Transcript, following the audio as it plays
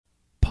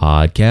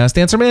Podcast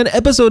Answer Man,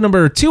 episode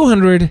number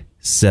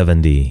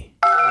 270.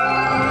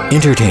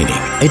 Entertaining,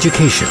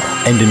 educational,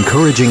 and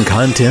encouraging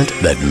content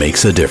that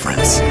makes a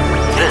difference.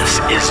 This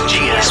is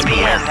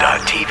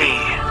GSPN.TV.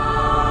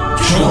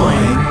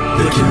 Join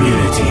the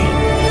community.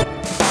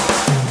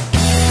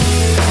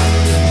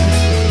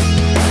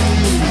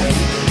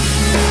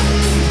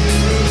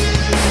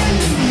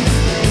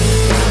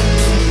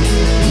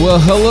 Well,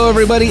 hello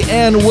everybody,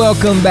 and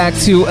welcome back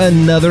to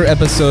another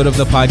episode of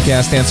the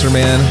Podcast Answer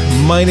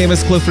Man. My name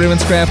is Cliff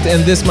Ravenscraft,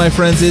 and this, my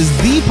friends, is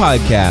the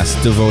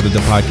podcast devoted to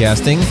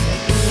podcasting,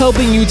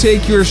 helping you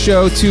take your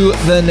show to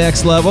the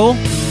next level.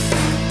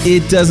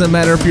 It doesn't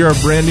matter if you're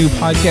a brand new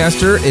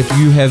podcaster, if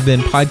you have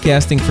been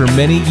podcasting for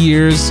many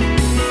years,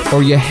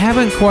 or you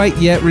haven't quite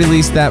yet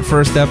released that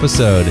first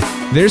episode.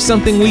 There's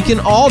something we can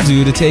all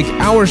do to take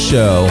our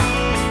show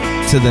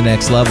to the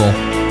next level.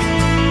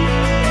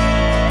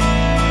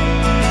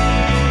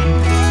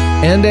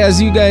 And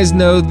as you guys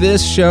know,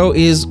 this show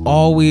is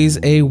always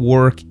a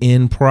work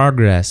in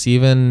progress.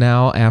 Even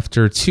now,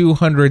 after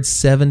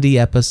 270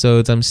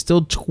 episodes, I'm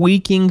still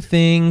tweaking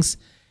things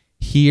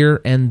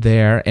here and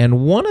there.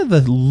 And one of the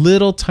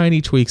little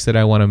tiny tweaks that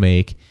I want to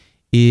make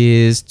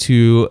is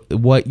to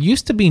what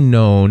used to be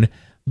known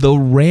the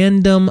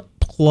random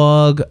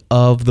plug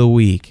of the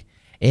week.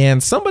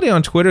 And somebody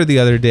on Twitter the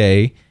other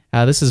day,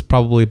 this is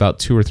probably about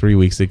 2 or 3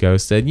 weeks ago,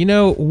 said,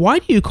 why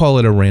do you call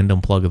it a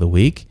random plug of the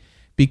week?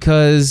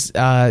 Because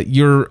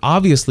you're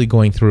obviously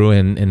going through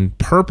and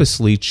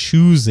purposely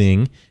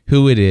choosing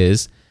who it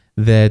is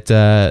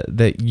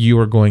that you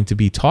are going to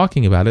be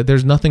talking about it.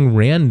 There's nothing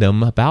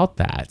random about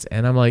that.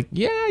 And I'm like,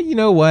 yeah, you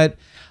know what?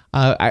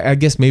 I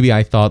guess maybe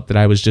I thought that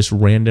I was just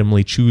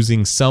randomly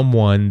choosing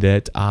someone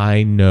that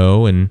I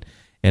know and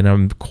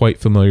I'm quite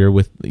familiar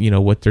with,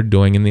 what they're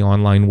doing in the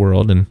online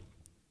world and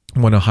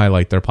want to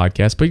highlight their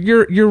podcast. But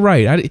you're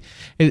right.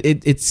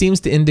 It seems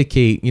to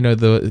indicate,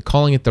 the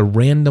calling it the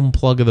random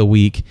plug of the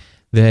week,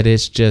 that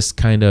it's just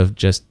kind of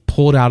just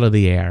pulled out of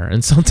the air.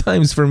 And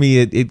sometimes for me,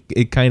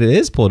 it kind of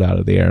is pulled out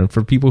of the air. And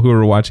for people who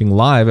are watching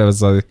live, I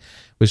was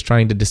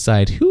trying to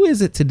decide who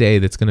is it today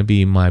that's going to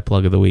be my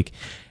plug of the week.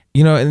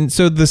 And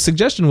so the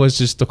suggestion was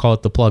just to call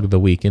it the plug of the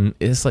week. And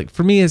it's like,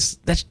 for me,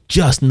 that's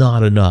just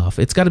not enough.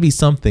 It's got to be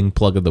something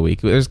plug of the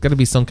week. There's got to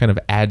be some kind of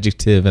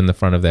adjective in the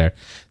front of there.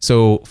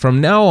 So from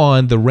now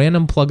on, the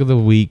random plug of the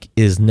week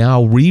is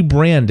now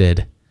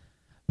rebranded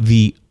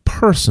the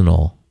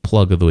personal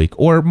plug of the week,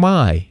 or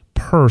my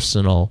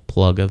personal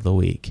plug of the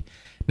week.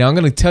 Now, I'm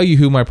going to tell you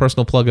who my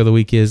personal plug of the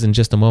week is in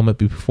just a moment.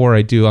 But before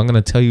I do, I'm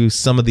going to tell you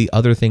some of the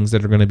other things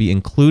that are going to be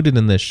included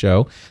in this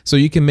show so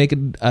you can make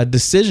a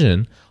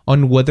decision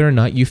on whether or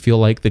not you feel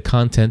like the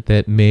content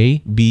that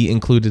may be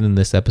included in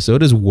this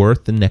episode is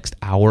worth the next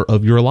hour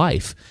of your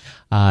life.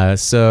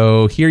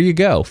 So here you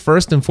go.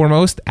 First and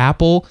foremost,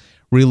 Apple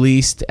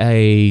released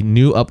a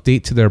new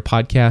update to their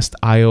podcast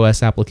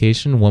iOS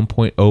application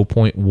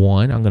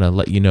 1.0.1. I'm going to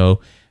let you know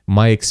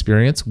my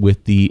experience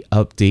with the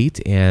update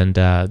and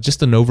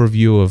just an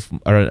overview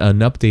or an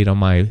update on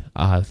my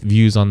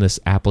views on this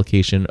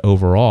application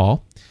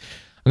overall.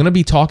 I'm going to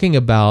be talking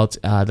about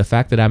the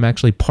fact that I'm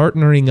actually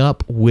partnering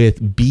up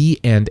with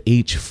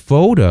B&H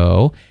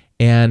Photo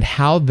and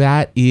how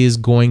that is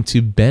going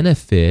to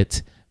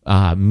benefit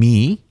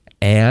me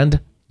and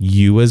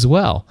you as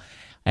well.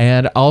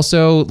 And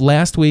also,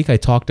 last week I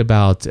talked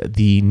about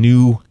the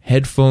new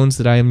headphones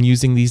that I am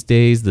using these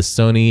days, the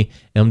Sony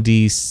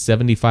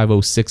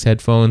MD7506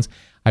 headphones.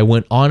 I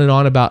went on and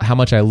on about how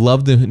much I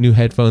love the new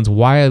headphones,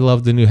 why I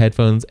love the new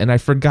headphones, and I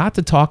forgot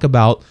to talk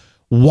about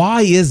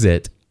why is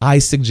it I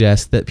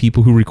suggest that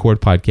people who record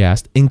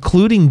podcasts,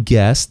 including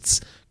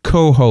guests,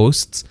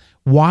 co-hosts,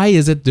 why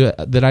is it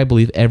that I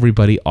believe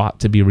everybody ought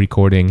to be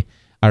recording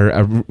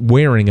or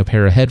wearing a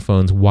pair of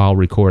headphones while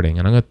recording?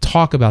 And I'm going to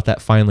talk about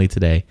that finally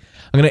today.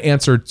 I'm going to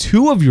answer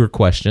 2 of your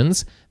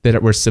questions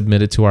that were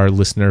submitted to our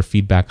listener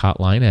feedback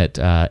hotline at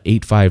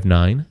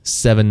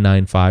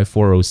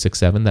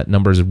 859-795-4067. That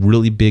number is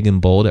really big and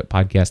bold at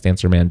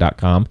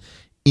podcastanswerman.com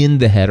in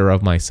the header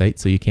of my site,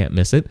 so you can't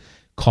miss it.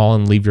 Call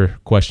and leave your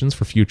questions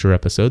for future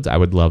episodes. I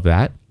would love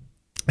that.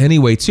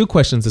 Anyway, 2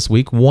 questions this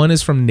week. One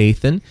is from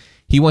Nathan.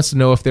 He wants to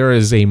know if there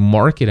is a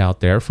market out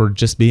there for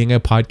just being a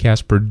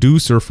podcast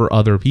producer for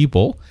other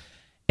people.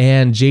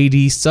 And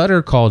JD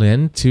Sutter called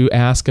in to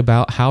ask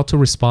about how to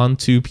respond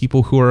to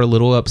people who are a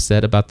little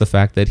upset about the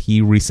fact that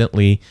he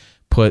recently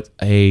put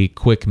a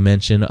quick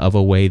mention of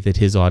a way that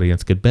his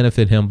audience could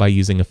benefit him by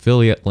using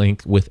affiliate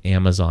link with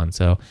Amazon.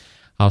 So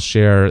I'll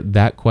share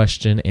that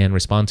question and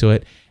respond to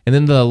it. And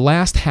then the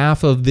last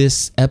half of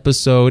this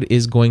episode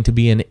is going to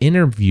be an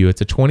interview.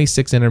 It's a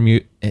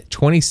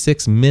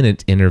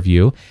 26-minute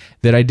interview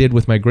that I did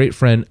with my great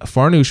friend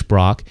Farnoosh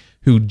Brock,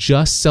 who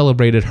just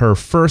celebrated her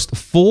first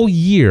full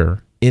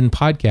year in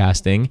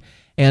podcasting.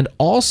 And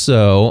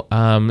also,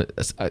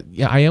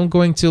 I am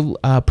going to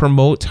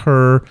promote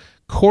her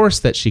course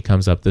that she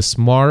comes up, the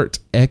Smart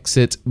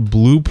Exit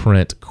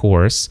Blueprint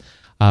course,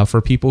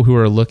 for people who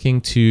are looking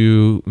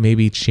to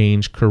maybe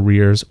change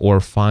careers or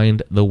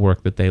find the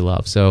work that they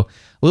love. So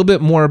little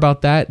bit more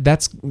about that.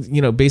 That's,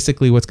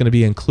 basically what's going to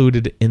be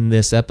included in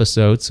this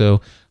episode.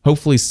 So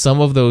hopefully some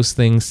of those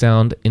things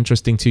sound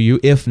interesting to you.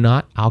 If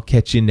not, I'll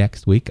catch you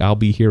next week. I'll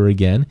be here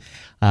again.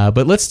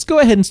 But let's go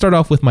ahead and start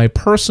off with my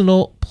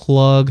personal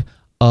plug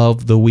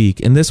of the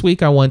week. And this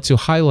week I want to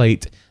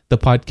highlight the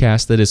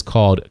podcast that is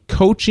called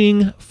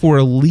Coaching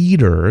for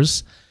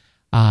Leaders,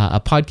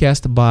 a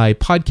podcast by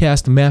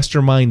Podcast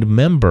Mastermind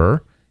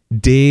member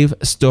Dave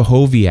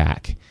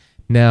Stachowiak.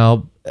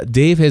 Now,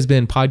 Dave has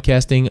been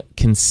podcasting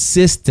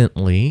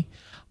consistently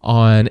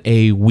on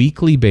a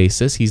weekly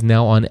basis. He's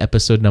now on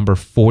episode number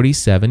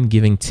 47,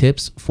 giving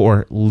tips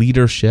for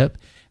leadership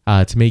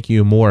to make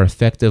you a more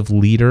effective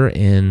leader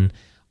in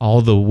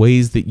all the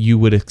ways that you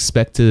would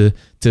expect to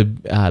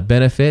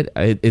benefit.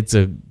 It's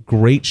a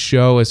great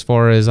show as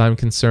far as I'm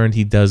concerned.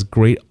 He does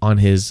great on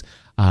his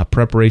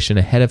preparation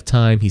ahead of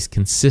time. He's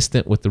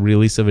consistent with the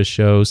release of his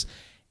shows.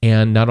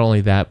 And not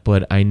only that,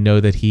 but I know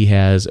that he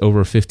has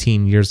over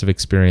 15 years of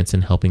experience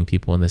in helping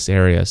people in this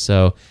area.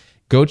 So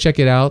go check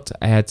it out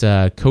at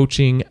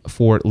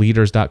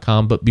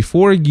coachingforleaders.com. But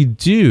before you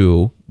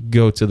do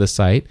go to the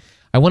site,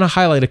 I want to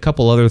highlight a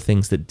couple other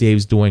things that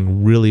Dave's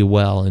doing really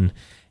well.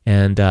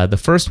 And the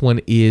first one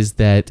is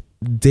that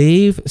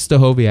Dave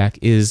Stachowiak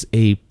is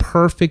a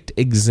perfect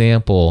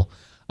example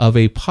of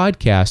a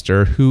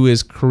podcaster who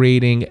is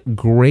creating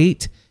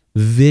great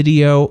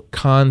video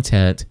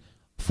content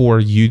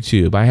for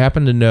YouTube. I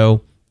happen to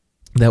know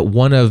that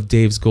one of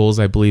Dave's goals,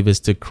 I believe,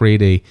 is to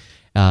create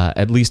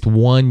at least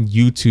one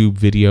YouTube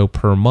video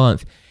per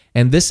month.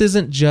 And this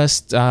isn't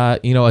just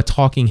a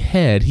talking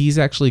head. He's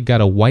actually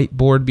got a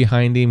whiteboard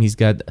behind him. He's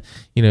got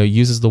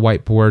uses the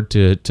whiteboard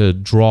to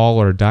draw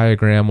or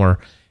diagram or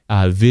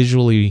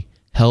visually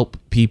help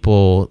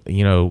people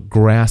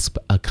grasp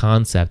a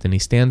concept. And he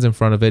stands in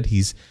front of it.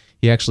 He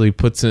actually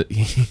puts it,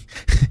 he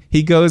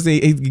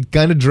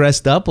kind of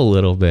dressed up a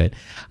little bit.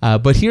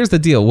 But here's the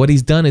deal. What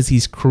he's done is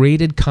he's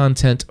created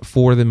content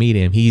for the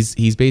medium.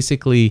 He's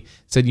basically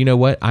said, you know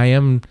what,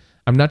 I'm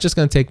not just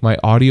going to take my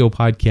audio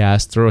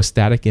podcast, throw a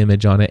static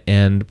image on it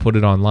and put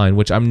it online,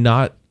 which I'm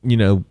not,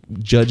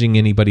 judging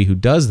anybody who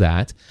does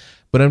that.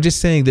 But I'm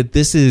just saying that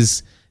this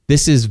is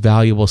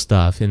valuable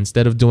stuff.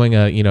 Instead of doing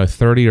a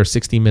 30 or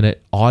 60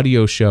 minute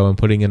audio show and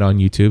putting it on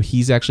YouTube,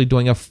 he's actually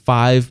doing a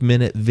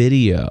 5-minute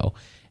video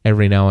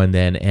every now and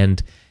then,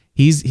 and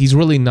he's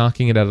really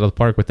knocking it out of the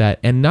park with that.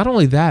 And not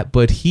only that,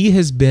 but he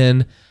has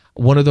been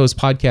one of those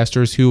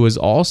podcasters who has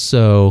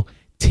also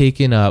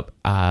taken up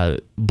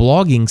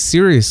blogging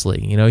seriously.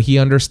 He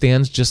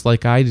understands, just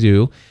like I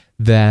do,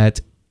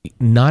 that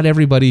not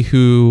everybody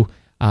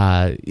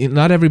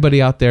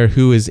out there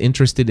who is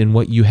interested in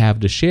what you have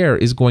to share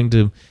is going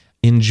to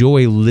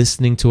enjoy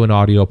listening to an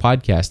audio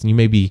podcast. And you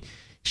may be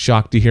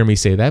shocked to hear me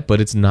say that, but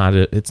it's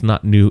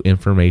not new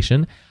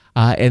information.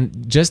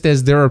 And just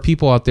as there are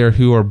people out there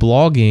who are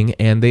blogging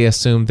and they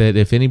assume that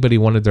if anybody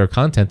wanted their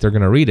content, they're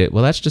going to read it.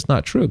 Well, that's just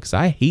not true, because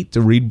I hate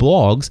to read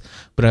blogs,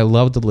 but I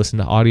love to listen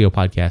to audio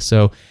podcasts.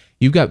 So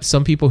you've got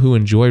some people who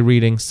enjoy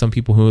reading, some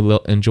people who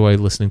enjoy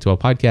listening to a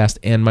podcast.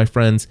 And my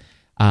friends,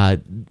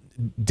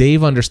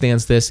 Dave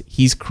understands this.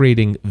 He's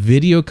creating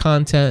video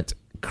content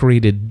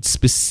created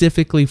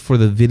specifically for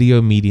the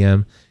video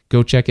medium.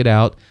 Go check it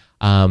out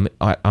on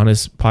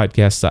his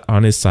podcast,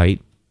 on his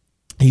site.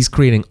 He's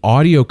creating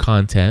audio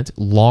content,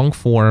 long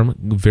form,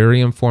 very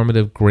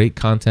informative, great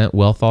content,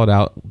 well thought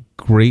out,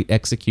 great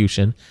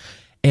execution.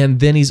 And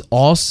then he's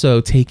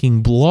also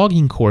taking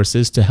blogging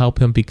courses to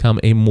help him become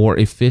a more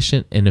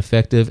efficient and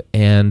effective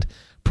and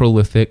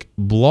prolific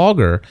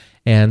blogger.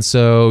 And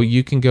so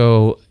you can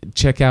go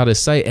check out his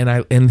site.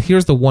 And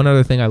here's the one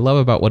other thing I love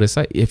about what his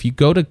site. If you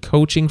go to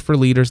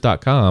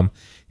coachingforleaders.com,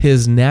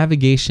 his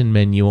navigation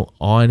menu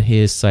on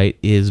his site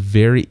is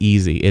very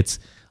easy. It's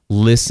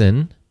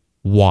listen,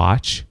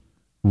 watch,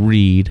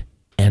 read,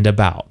 and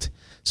about.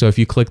 So if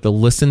you click the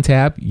listen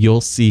tab,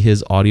 you'll see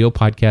his audio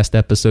podcast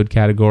episode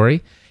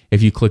category.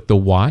 If you click the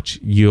watch,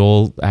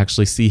 you'll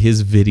actually see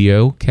his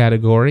video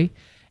category.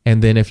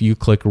 And then if you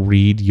click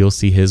read, you'll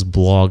see his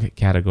blog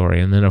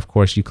category. And then of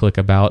course you click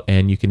about,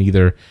 and you can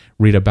either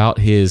read about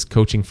his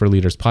Coaching for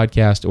Leaders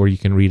podcast, or you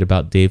can read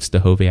about Dave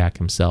Stachowiak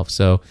himself.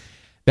 So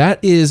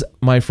that is,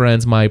 my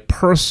friends, my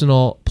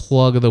personal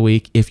plug of the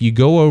week. If you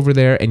go over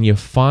there and you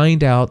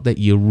find out that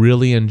you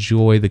really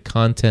enjoy the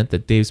content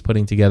that Dave's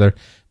putting together,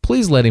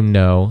 please let him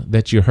know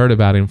that you heard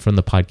about him from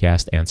the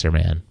podcast Answer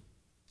Man.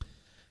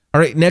 All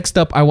right, next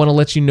up, I want to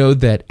let you know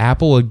that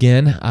Apple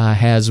again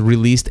has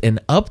released an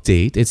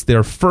update. It's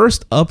their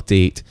first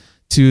update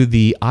to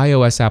the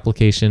iOS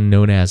application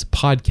known as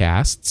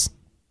Podcasts.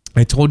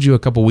 I told you a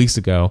couple weeks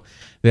ago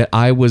that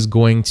I was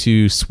going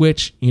to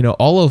switch,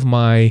 all of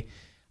my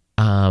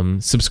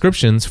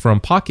subscriptions from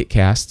Pocket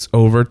Casts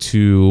over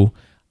to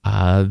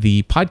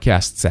the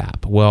Podcasts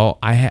app. Well,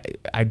 I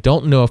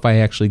don't know if I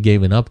actually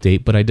gave an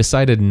update, but I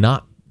decided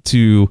not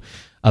to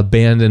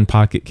abandon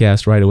Pocket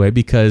Cast right away,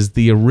 because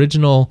the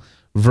original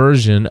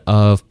version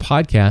of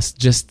Podcasts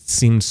just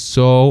seemed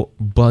so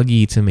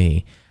buggy to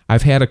me.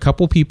 I've had a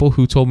couple people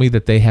who told me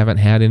that they haven't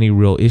had any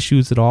real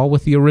issues at all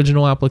with the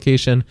original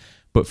application,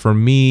 But for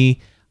me,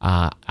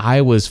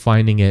 I was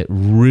finding it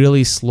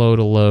really slow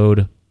to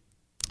load,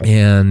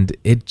 and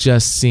it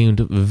just seemed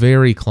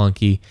very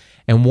clunky.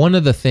 And one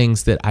of the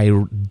things that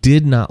I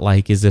did not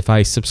like is if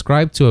I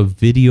subscribe to a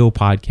video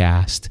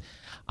podcast,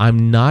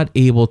 I'm not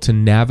able to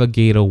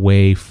navigate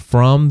away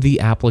from the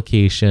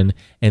application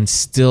and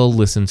still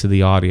listen to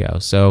the audio.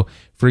 So,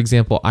 for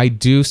example, I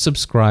do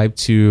subscribe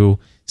to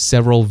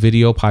several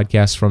video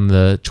podcasts from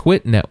the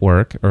Twit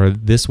Network, or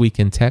This Week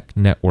in Tech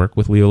Network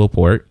with Leo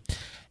Laporte.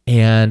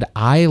 And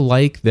I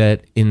like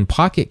that in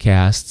Pocket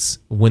Casts,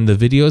 when the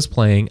video is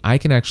playing, I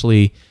can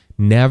actually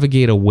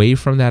navigate away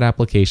from that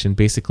application,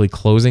 basically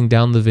closing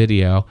down the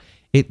video.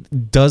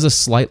 It does a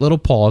slight little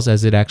pause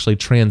as it actually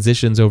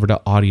transitions over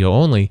to audio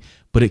only,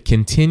 but it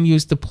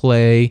continues to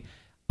play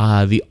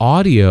the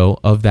audio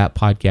of that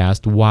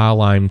podcast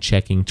while I'm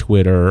checking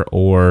Twitter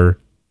or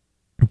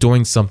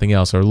doing something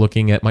else, or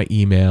looking at my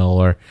email,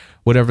 or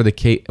whatever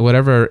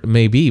it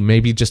may be.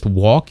 Maybe just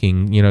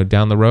walking,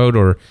 down the road,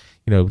 or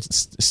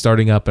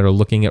starting up or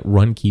looking at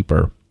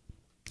Runkeeper.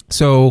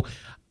 So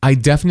I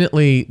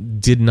definitely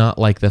did not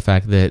like the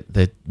fact that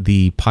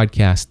the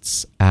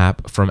Podcasts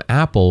app from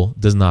Apple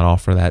does not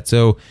offer that.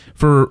 So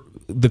for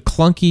the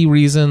clunky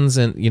reasons,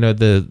 and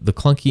the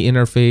clunky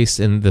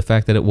interface, and the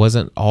fact that it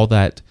wasn't all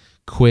that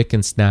quick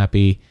and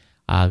snappy,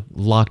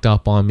 locked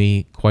up on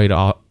me quite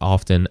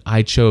often,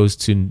 I chose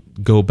to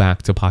go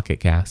back to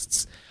Pocket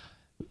Casts.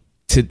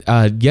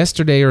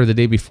 Yesterday or the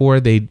day before,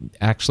 they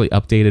actually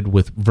updated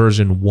with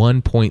version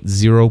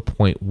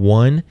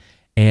 1.0.1,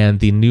 and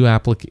the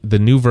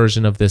new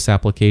version of this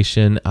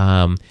application,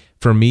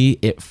 for me,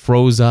 it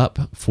froze up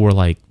for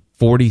like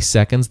 40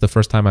 seconds the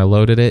first time I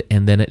loaded it,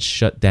 and then it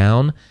shut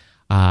down.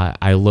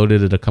 I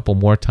loaded it a couple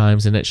more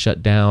times and it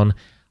shut down.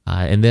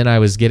 And then I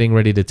was getting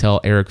ready to tell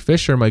Eric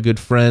Fisher, my good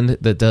friend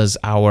that does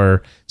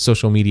our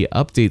social media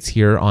updates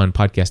here on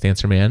Podcast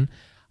Answer Man.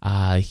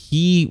 I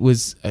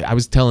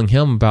was telling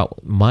him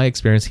about my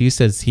experience. He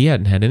says he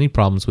hadn't had any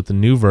problems with the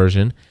new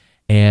version,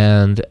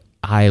 and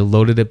I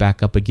loaded it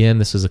back up again.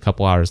 This was a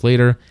couple hours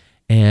later,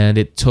 and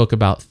it took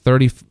about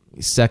 30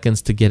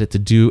 seconds to get it to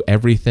do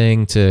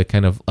everything, to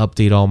kind of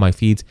update all my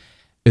feeds.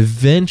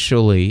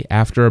 Eventually,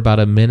 after about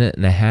a minute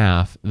and a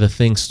half, the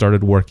thing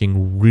started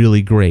working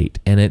really great,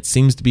 and it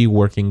seems to be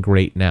working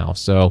great now.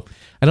 So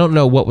I don't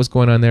know what was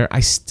going on there.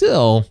 I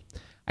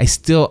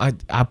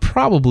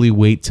probably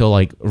wait till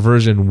like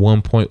version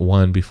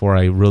 1.1 before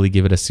I really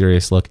give it a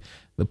serious look.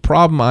 The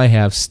problem I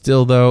have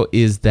still, though,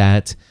 is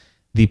that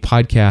the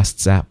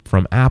Podcasts app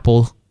from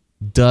Apple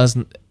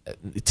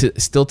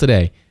still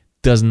today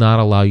does not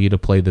allow you to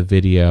play the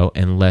video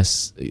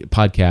unless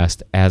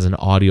podcast as an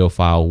audio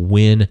file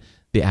when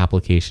the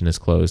application is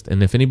closed.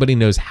 And if anybody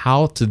knows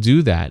how to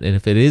do that, and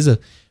if it is a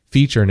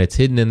feature and it's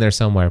hidden in there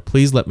somewhere,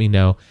 please let me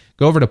know.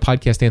 Go over to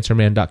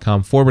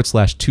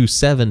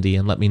podcastanswerman.com/270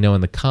 and let me know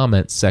in the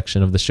comments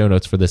section of the show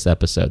notes for this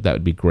episode. That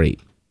would be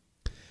great.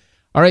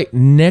 All right,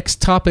 next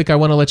topic I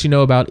want to let you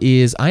know about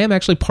is I am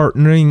actually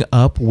partnering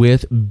up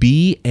with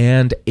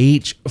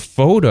B&H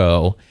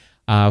Photo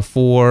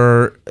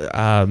for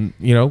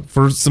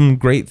some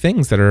great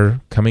things that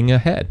are coming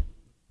ahead.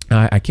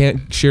 I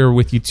can't share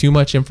with you too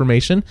much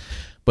information,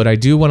 but I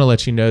do want to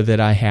let you know that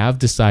I have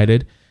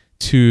decided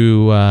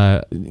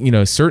to,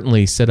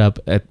 certainly set up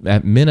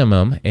at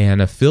minimum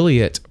an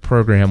affiliate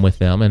program with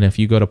them. And if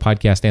you go to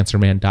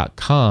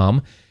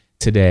podcastanswerman.com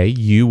today,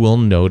 you will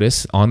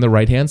notice on the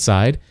right-hand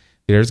side,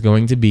 there's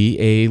going to be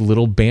a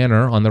little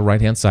banner on the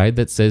right-hand side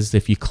that says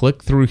if you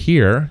click through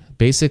here,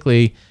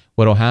 basically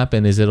what will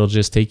happen is it'll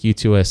just take you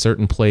to a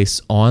certain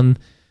place on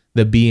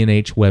the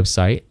B&H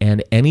website,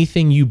 and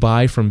anything you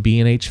buy from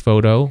B&H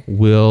Photo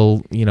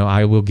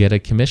I will get a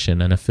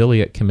commission, an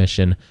affiliate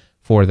commission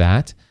for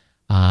that.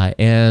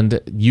 And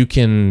you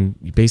can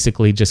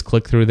basically just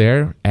click through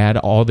there, add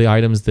all the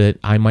items that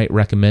I might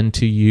recommend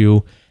to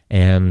you,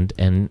 and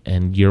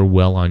you're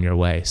well on your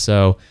way.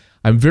 So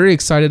I'm very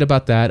excited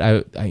about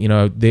that.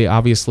 They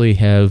obviously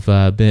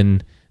have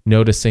been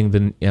noticing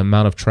the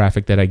amount of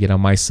traffic that I get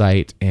on my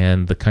site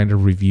and the kind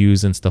of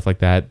reviews and stuff like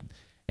that.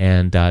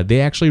 And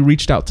they actually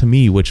reached out to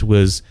me, which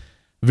was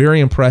very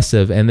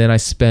impressive. And then I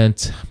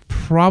spent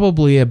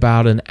probably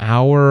about an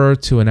hour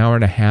to an hour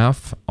and a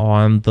half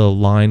on the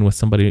line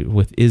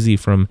with Izzy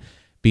from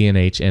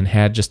B&H, and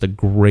had just a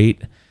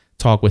great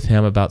talk with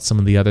him about some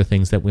of the other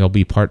things that we'll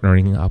be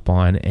partnering up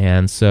on.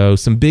 And so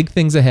some big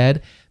things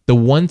ahead. The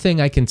one thing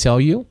I can tell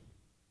you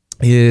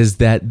is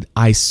that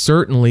I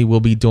certainly will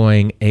be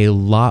doing a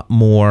lot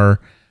more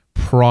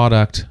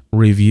product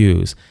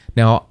reviews.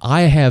 Now,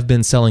 I have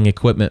been selling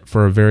equipment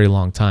for a very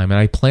long time, and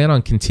I plan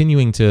on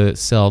continuing to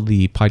sell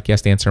the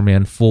Podcast Answer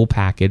Man full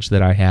package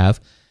that I have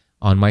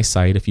on my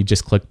site. If you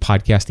just click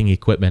podcasting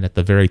equipment at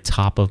the very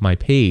top of my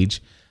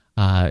page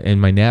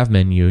in my nav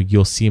menu,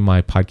 you'll see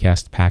my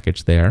podcast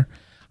package there.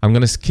 I'm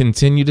going to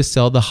continue to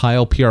sell the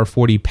Heil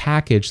PR40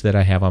 package that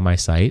I have on my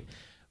site.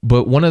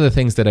 But one of the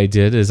things that I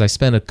did is I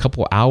spent a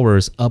couple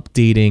hours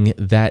updating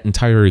that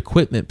entire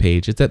equipment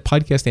page. It's at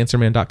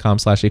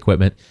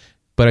podcastanswerman.com/equipment.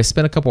 But I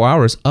spent a couple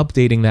hours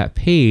updating that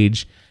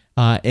page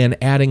and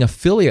adding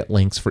affiliate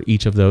links for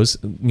each of those,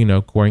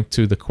 going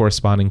to the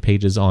corresponding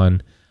pages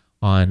on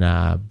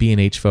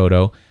B&H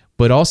Photo,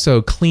 but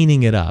also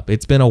cleaning it up.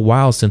 It's been a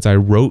while since I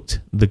wrote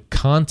the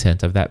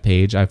content of that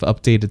page. I've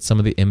updated some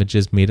of the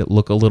images, made it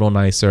look a little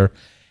nicer.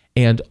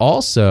 And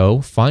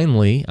also,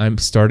 finally, I'm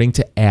starting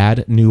to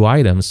add new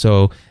items.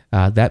 So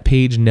that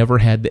page never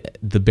had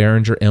the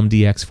Behringer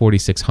MDX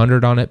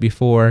 4600 on it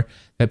before.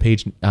 That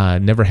page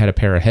never had a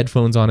pair of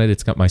headphones on it.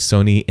 It's got my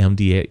Sony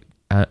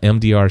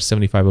MDR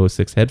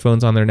 7506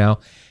 headphones on there now.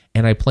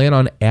 And I plan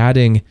on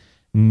adding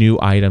new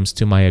items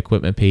to my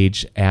equipment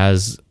page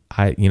as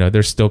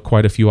there's still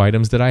quite a few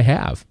items that I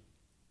have.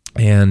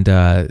 And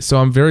so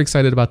I'm very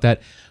excited about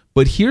that.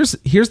 But here's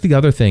the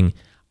other thing.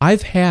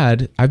 I've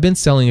been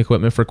selling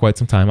equipment for quite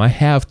some time. I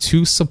have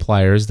 2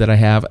 suppliers that I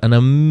have an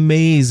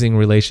amazing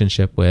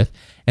relationship with,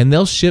 and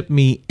they'll ship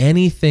me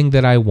anything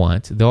that I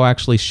want. They'll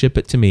actually ship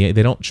it to me.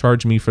 They don't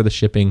charge me for the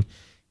shipping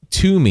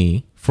to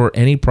me for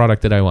any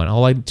product that I want.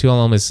 All I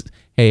tell them is,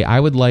 hey, I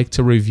would like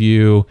to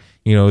review,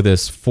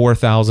 this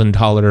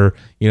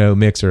 $4,000,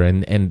 mixer,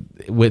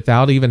 and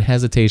without even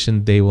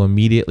hesitation, they will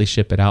immediately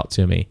ship it out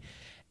to me.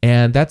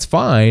 And that's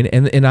fine.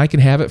 And I can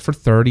have it for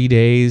 30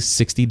 days,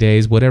 60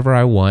 days, whatever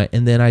I want.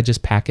 And then I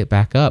just pack it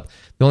back up.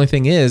 The only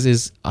thing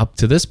is up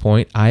to this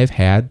point, I've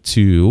had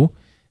to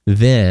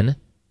then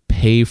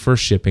pay for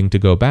shipping to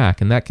go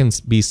back. And that can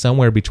be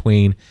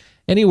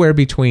anywhere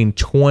between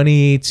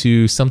 $20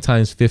 to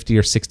sometimes $50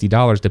 or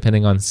 $60,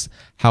 depending on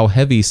how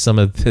heavy some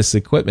of this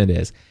equipment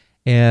is.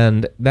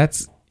 And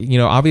that's,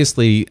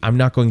 obviously I'm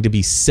not going to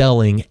be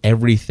selling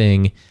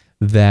everything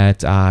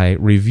that I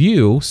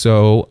review.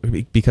 So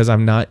because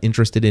I'm not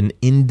interested in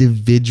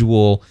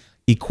individual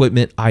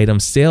equipment item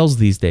sales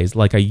these days,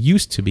 like I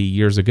used to be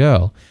years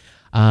ago.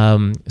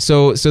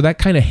 So that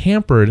kind of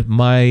hampered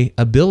my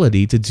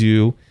ability to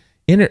do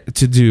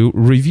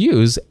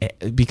reviews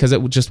because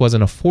it just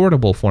wasn't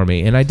affordable for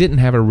me. And I didn't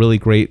have a really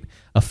great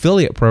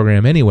affiliate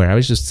program anywhere. I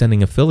was just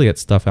sending affiliate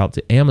stuff out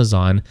to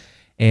Amazon.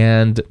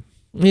 And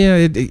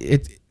yeah,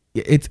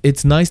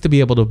 it's nice to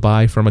be able to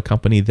buy from a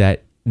company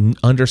that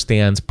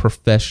understands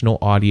professional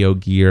audio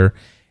gear,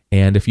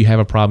 and if you have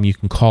a problem, you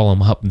can call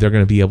them up. They're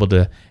going to be able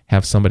to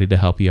have somebody to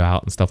help you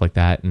out and stuff like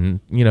that.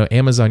 And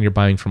Amazon, you're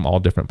buying from all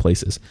different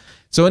places.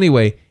 So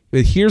anyway,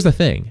 here's the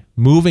thing.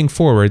 Moving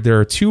forward, there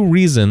are 2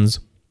 reasons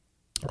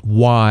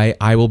why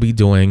I will be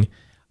doing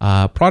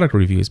product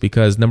reviews.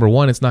 Because number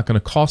one, it's not going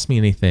to cost me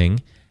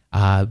anything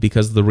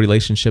because of the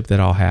relationship that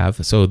I'll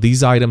have. So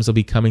these items will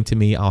be coming to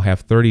me. I'll have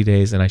 30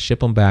 days, and I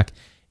ship them back.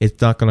 It's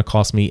not going to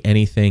cost me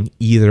anything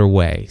either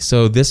way.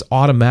 So this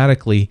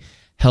automatically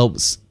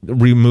helps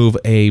remove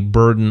a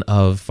burden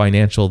of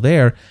financial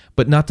there,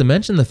 but not to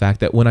mention the fact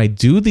that when I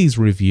do these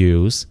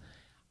reviews,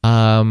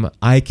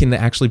 I can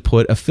actually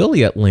put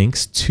affiliate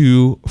links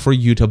for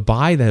you to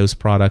buy those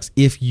products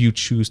if you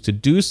choose to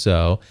do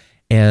so.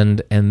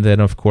 And then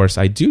of course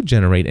I do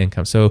generate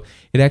income. So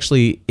it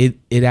actually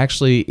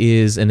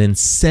is an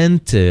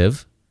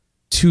incentive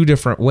 2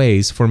 different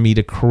ways for me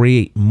to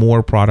create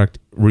more product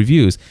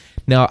reviews.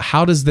 Now,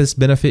 how does this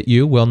benefit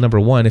you? Well, number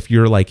one, if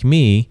you're like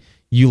me,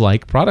 you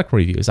like product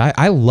reviews.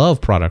 I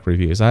love product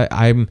reviews.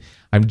 I'm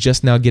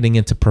just now getting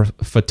into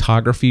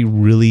photography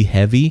really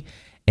heavy,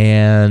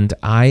 and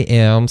I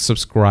am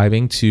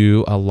subscribing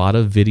to a lot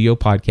of video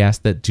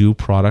podcasts that do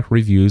product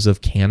reviews of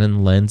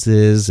Canon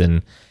lenses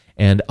and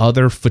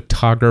other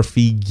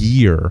photography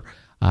gear,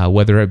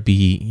 whether it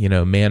be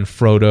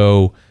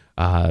Manfrotto.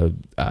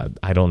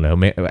 I don't know.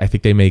 I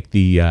think they make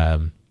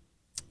the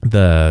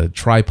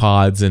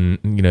tripods and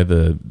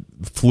the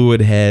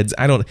fluid heads.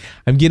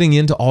 I'm getting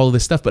into all of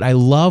this stuff, but I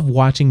love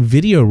watching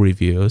video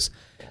reviews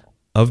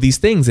of these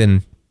things.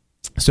 And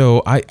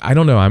so I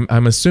don't know.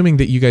 I'm assuming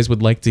that you guys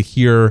would like to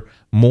hear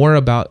more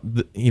about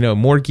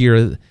more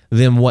gear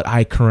than what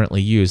I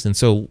currently use. And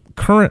so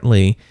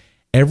currently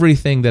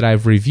everything that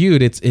I've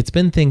reviewed, it's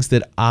been things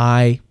that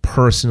I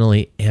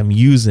personally am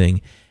using.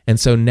 And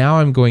so now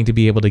I'm going to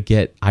be able to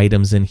get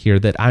items in here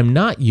that I'm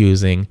not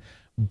using,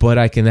 but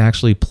I can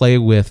actually play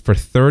with for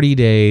 30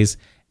 days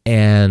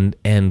and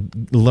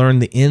learn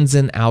the ins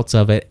and outs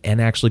of it,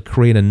 and actually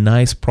create a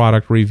nice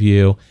product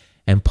review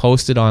and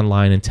post it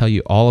online and tell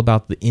you all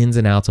about the ins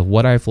and outs of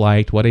what I've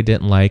liked, what I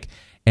didn't like.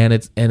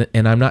 And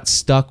I'm not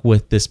stuck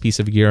with this piece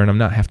of gear, and I'm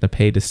not having to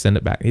pay to send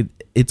it back.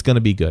 It's going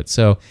to be good.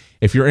 So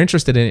if you're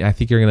interested in it, I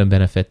think you're going to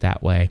benefit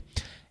that way.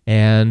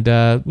 And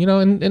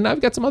and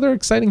I've got some other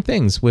exciting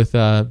things with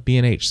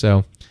B&H.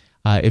 So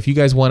if you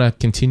guys want to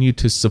continue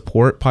to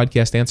support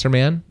Podcast Answer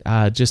Man,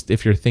 just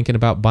if you're thinking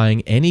about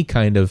buying any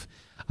kind of,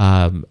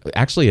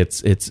 actually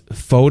it's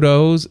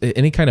photos,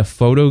 any kind of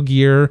photo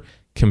gear,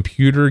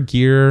 computer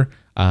gear,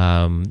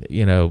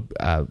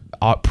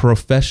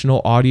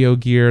 professional audio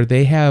gear.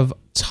 They have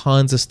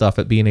tons of stuff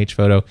at B&H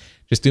Photo.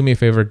 Just do me a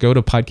favor, go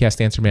to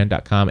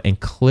podcastanswerman.com and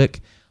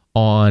click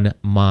on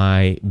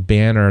my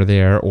banner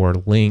there, or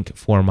link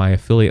for my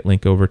affiliate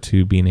link over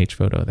to B&H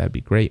Photo. That'd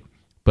be great.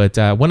 But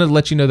I wanted to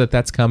let you know that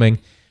that's coming.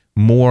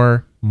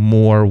 More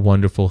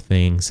wonderful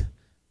things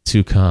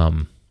to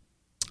come.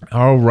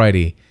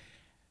 Alrighty.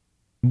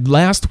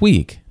 last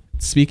week,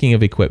 speaking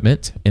of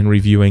equipment and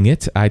reviewing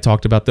it, I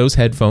talked about those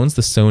headphones,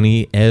 the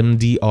Sony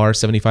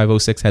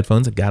MDR7506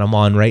 headphones. I got them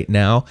on right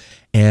now,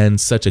 and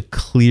such a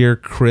clear,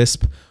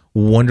 crisp,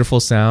 wonderful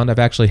sound. I've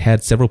actually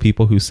had several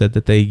people who said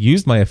that they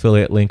used my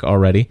affiliate link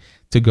already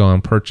to go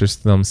and purchase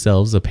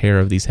themselves a pair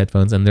of these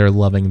headphones, and they're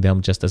loving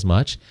them just as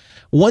much.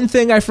 One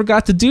thing I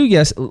forgot to do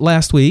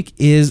last week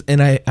is,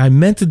 and I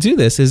meant to do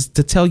this, is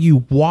to tell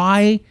you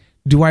why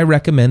do I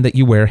recommend that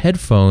you wear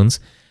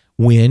headphones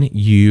when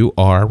you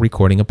are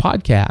recording a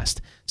podcast.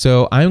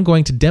 So I'm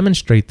going to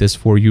demonstrate this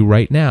for you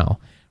right now.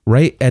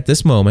 Right at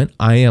this moment,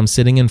 I am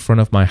sitting in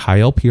front of my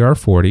Heil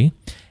PR40,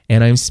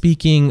 and I'm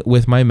speaking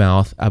with my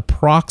mouth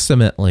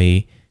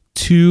approximately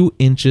 2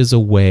 inches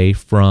away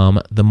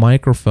from the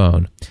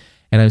microphone.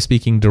 And I'm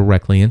speaking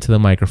directly into the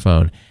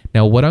microphone.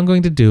 Now, what I'm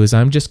going to do is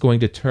I'm just going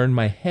to turn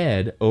my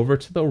head over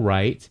to the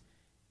right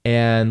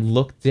and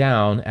look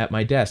down at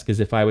my desk as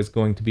if I was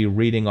going to be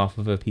reading off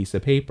of a piece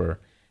of paper.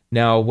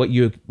 Now, what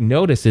you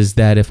notice is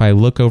that if I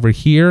look over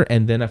here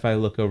and then if I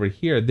look over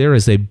here, there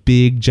is a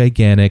big,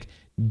 gigantic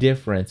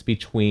difference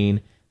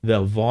between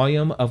the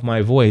volume of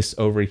my voice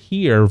over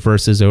here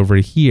versus over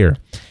here.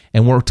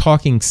 And we're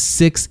talking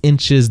 6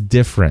 inches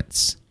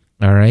difference,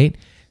 all right?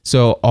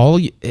 So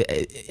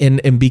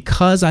and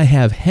because I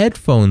have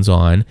headphones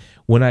on,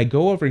 when I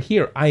go over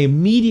here, I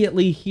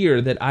immediately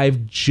hear that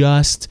I've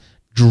just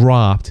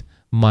dropped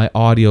my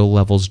audio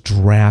levels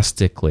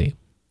drastically.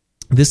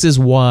 This is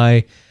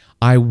why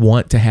I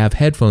want to have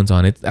headphones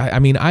on. I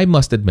mean, I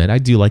must admit, I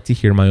do like to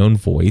hear my own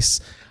voice.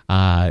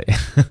 I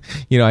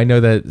know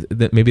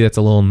that maybe that's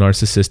a little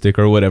narcissistic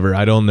or whatever.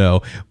 I don't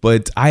know,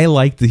 but I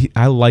like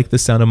the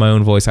sound of my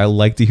own voice. I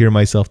like to hear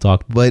myself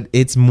talk, but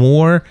it's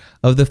more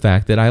of the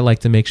fact that I like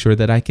to make sure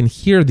that I can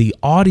hear the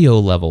audio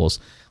levels.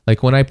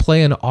 Like when I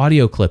play an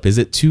audio clip, is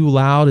it too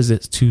loud? Is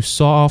it too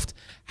soft?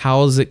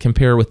 How does it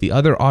compare with the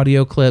other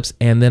audio clips?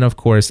 And then, of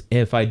course,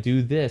 if I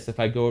do this, if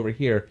I go over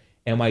here,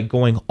 am I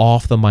going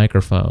off the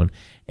microphone?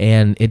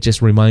 And it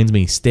just reminds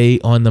me, stay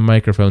on the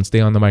microphone, stay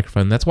on the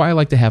microphone. That's why I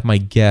like to have my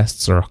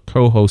guests or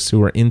co-hosts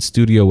who are in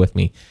studio with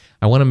me.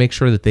 I want to make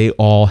sure that they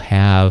all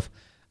have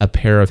a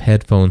pair of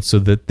headphones so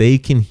that they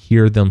can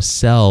hear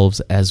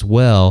themselves as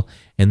well.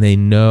 And they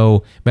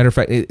know, matter of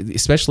fact,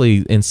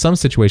 especially in some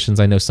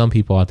situations, I know some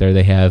people out there,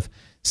 they have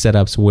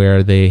setups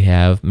where they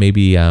have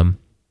maybe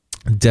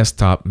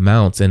desktop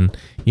mounts, and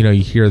you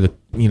hear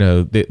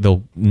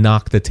they'll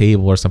knock the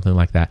table or something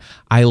like that.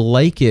 I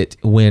like it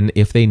when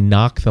if they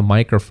knock the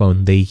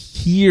microphone, they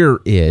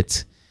hear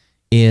it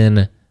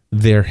in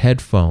their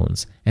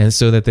headphones, and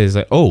so that there's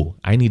like, oh,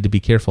 I need to be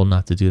careful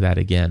not to do that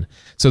again.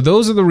 So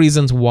those are the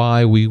reasons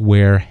why we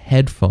wear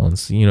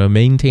headphones.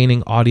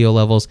 Maintaining audio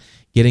levels,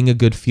 getting a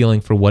good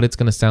feeling for what it's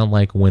going to sound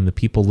like when the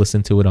people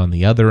listen to it on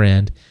the other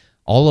end.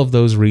 All of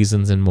those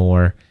reasons and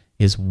more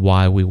is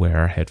why we wear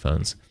our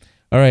headphones.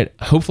 All right,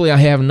 hopefully I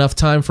have enough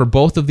time for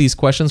both of these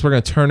questions. We're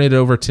going to turn it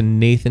over to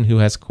Nathan, who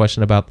has a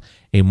question about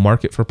a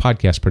market for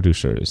podcast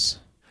producers.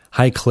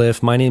 Hi,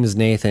 Cliff. My name is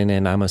Nathan,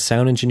 and I'm a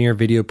sound engineer,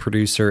 video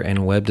producer,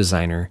 and web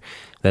designer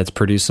that's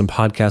produced some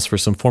podcasts for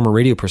some former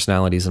radio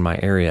personalities in my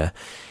area.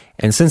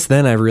 And since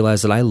then, I've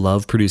realized that I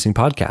love producing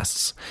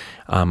podcasts.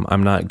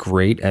 I'm not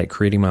great at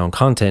creating my own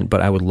content,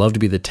 but I would love to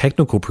be the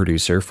technical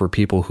producer for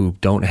people who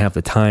don't have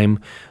the time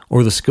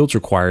or the skills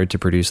required to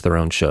produce their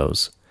own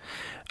shows.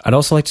 I'd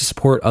also like to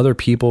support other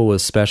people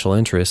with special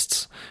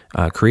interests,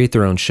 create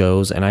their own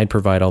shows, and I'd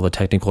provide all the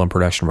technical and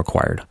production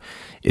required.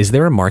 Is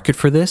there a market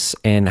for this,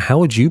 and how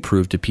would you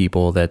prove to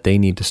people that they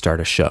need to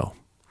start a show?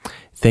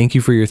 Thank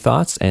you for your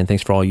thoughts, and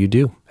thanks for all you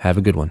do. Have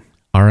a good one.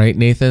 All right,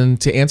 Nathan,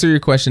 to answer your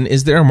question,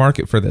 is there a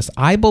market for this?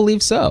 I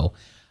believe so.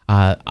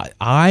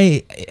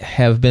 I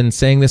have been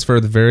saying this for a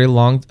very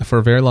long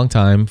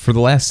time. For the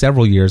last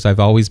several years,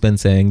 I've always been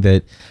saying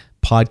that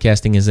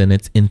podcasting is in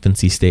its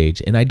infancy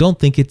stage, and I don't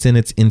think it's in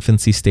its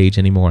infancy stage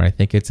anymore. I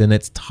think it's in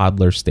its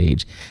toddler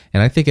stage,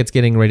 and I think it's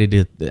getting ready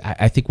to.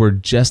 I think we're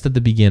just at the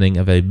beginning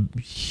of a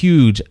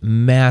huge,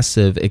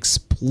 massive,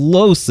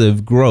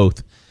 explosive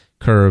growth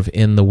curve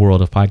in the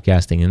world of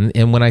podcasting.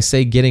 And when I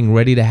say getting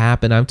ready to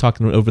happen, I'm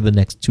talking over the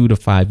next 2 to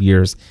 5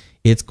 years.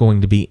 It's going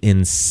to be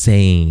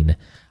insane.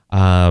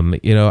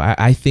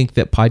 I think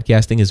that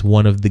podcasting is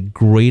one of the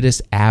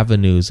greatest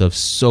avenues of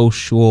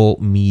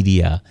social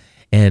media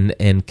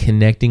and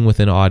connecting with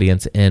an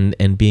audience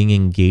and being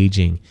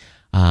engaging.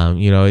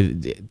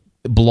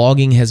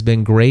 Blogging has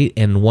been great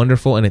and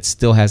wonderful, and it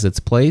still has its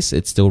place.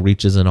 It still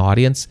reaches an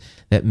audience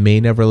that may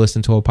never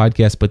listen to a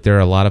podcast, but there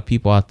are a lot of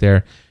people out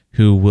there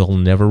who will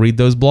never read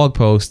those blog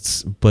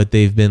posts, but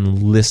they've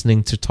been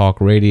listening to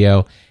talk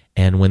radio,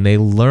 and when they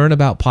learn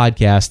about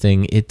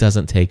podcasting, it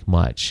doesn't take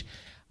much.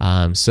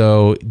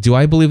 So do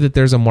I believe that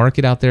there's a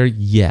market out there?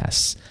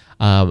 Yes.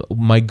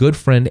 My good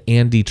friend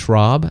Andy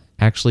Traub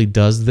actually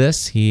does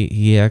this.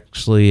 He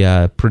actually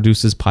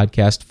produces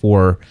podcasts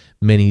for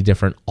many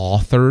different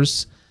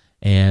authors,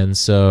 and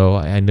so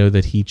I know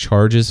that he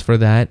charges for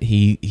that.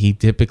 He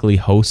typically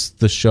hosts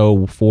the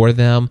show for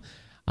them.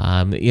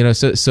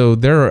 So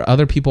there are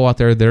other people out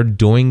there. They're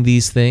doing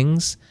these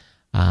things,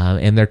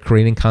 and they're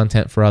creating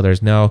content for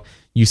others. Now,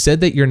 you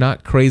said that you're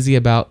not crazy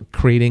about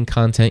creating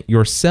content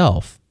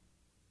yourself.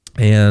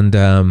 And,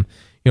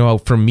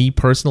 for me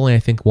personally, I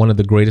think one of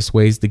the greatest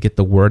ways to get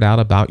the word out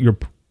about your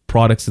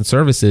products and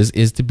services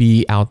is to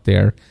be out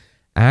there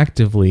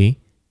actively,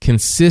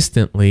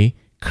 consistently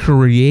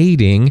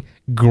creating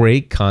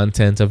great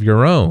content of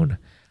your own.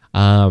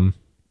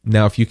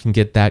 Now, if you can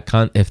get that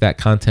if that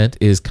content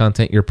is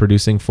content you're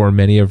producing for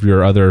many of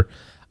your other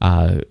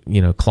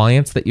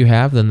clients that you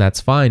have, then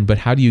that's fine. But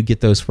how do you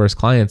get those first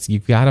clients?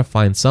 You've got to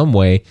find some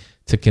way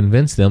to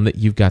convince them that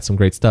you've got some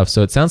great stuff.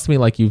 So it sounds to me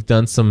like you've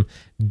done some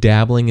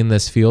dabbling in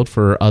this field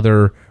for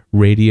other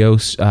radio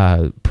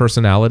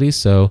personalities.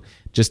 So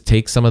just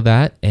take some of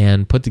that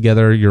and put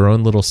together your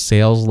own little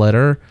sales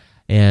letter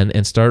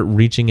and start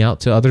reaching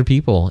out to other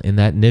people in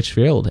that niche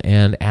field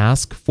and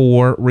ask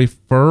for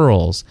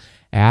referrals.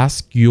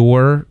 Ask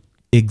your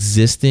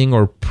existing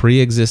or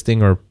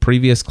pre-existing or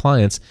previous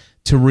clients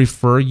to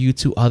refer you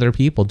to other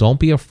people. Don't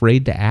be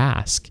afraid to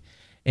ask.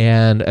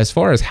 And as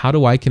far as how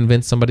do I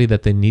convince somebody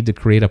that they need to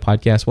create a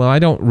podcast? Well, I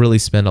don't really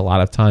spend a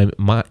lot of time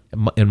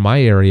in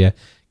my area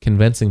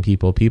convincing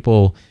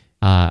people.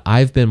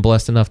 I've been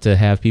blessed enough to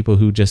have people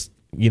who just,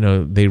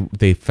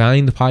 they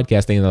find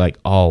podcasting and they're like,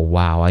 oh,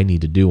 wow, I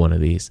need to do one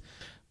of these.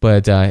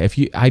 But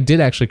I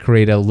did actually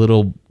create a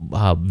little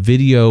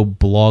video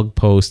blog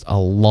post a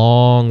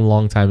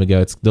long time ago.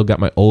 It's still got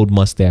my old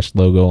mustache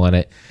logo on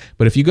it.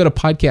 But if you go to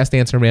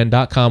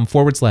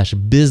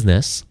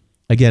podcastanswerman.com/business,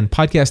 again,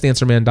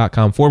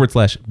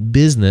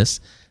 podcastanswerman.com/business,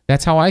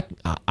 that's how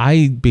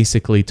I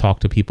basically talk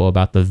to people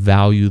about the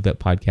value that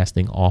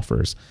podcasting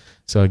offers.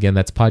 So again,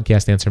 that's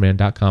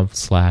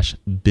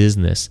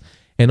podcastanswerman.com/business.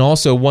 And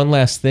also one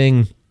last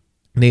thing,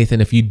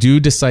 Nathan, if you do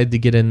decide to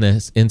get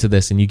into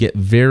this and you get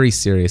very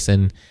serious,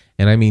 and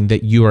I mean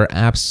that you are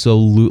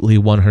absolutely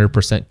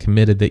 100%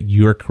 committed that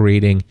you're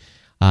creating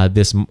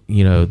this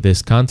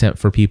content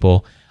for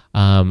people,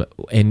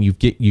 and you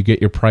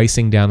get your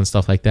pricing down and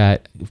stuff like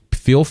that,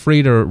 feel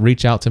free to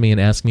reach out to me and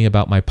ask me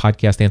about my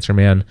Podcast Answer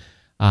Man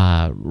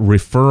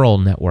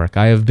referral network.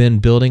 I have been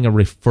building a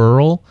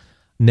referral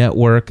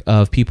network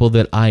of people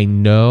that I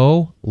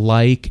know,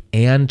 like,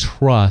 and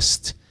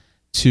trust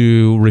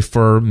to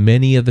refer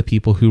many of the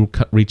people who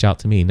reach out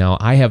to me. Now,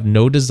 I have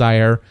no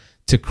desire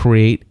to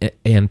create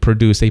and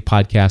produce a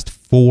podcast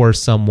for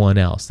someone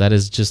else. That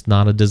is just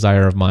not a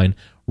desire of mine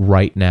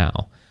right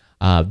now.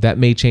 That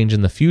may change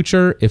in the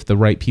future if the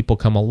right people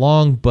come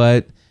along,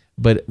 but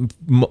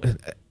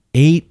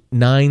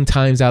 8-9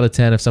 times out of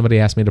 10, if somebody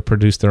asks me to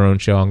produce their own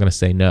show, I'm going to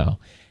say no.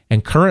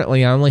 And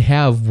currently, I only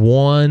have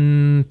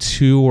 1,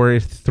 2, or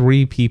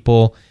 3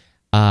 people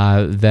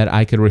that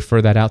I could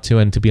refer that out to,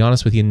 and to be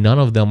honest with you, none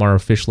of them are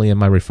officially in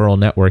my referral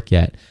network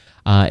yet.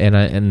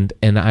 And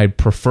I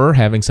prefer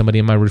having somebody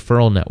in my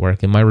referral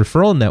network. And my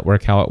referral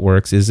network, how it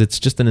works is it's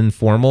just an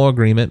informal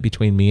agreement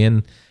between me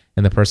and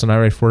the person I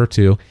refer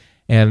to,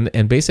 and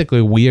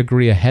basically we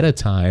agree ahead of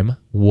time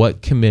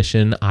what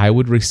commission I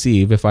would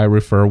receive if I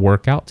refer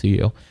work out to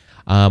you.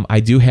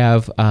 I do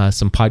have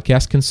some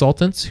podcast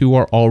consultants who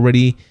are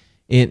already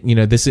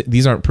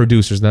these aren't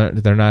producers.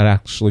 They're not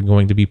actually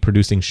going to be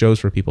producing shows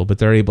for people, but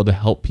they're able to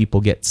help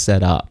people get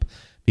set up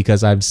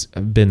because I've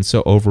been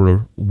so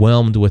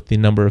overwhelmed with the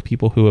number of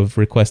people who have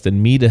requested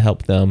me to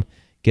help them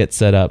get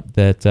set up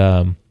that,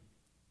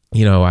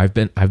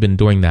 I've been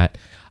doing that,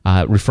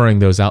 referring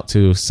those out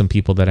to some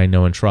people that I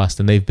know and trust,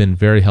 and they've been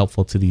very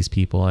helpful to these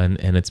people, and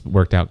it's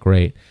worked out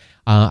great.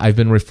 I've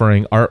been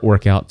referring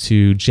artwork out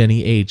to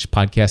Jenny H,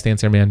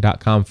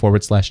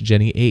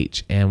 podcastanswerman.com/Jenny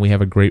H, and we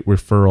have a great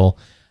referral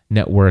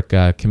network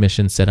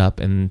commission set up.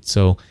 And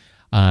so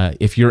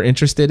if you're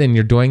interested and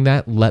you're doing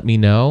that, let me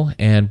know.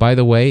 And by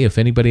the way, if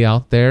anybody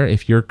out there,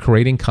 if you're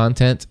creating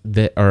content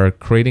that are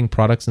creating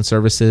products and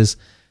services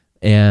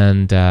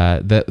and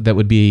that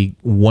would be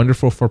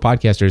wonderful for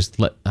podcasters,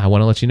 I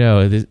want to let you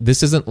know,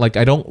 this isn't like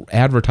I don't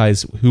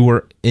advertise who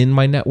are in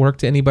my network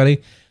to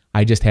anybody.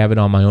 I just have it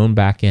on my own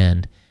back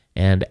end.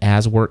 And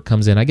as work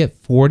comes in, I get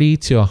 40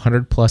 to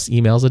 100 plus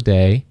emails a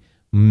day,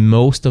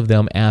 most of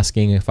them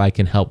asking if I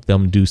can help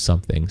them do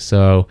something.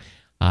 So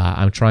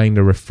I'm trying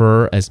to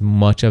refer as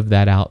much of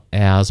that out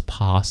as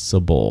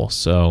possible.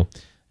 So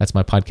that's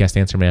my Podcast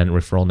Answer Man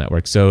referral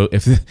network. So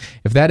if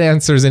that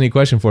answers any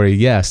question for you,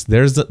 yes,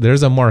 there's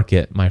a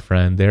market, my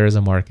friend. There is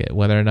a market.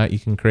 Whether or not you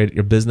can create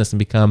your business and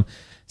become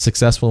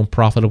successful and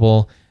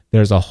profitable,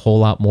 there's a whole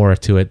lot more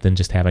to it than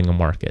just having a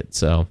market.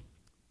 So,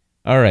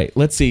 all right,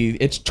 let's see.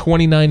 It's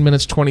 29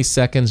 minutes, 20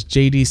 seconds.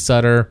 JD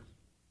Sutter.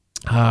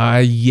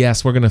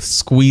 Yes, we're going to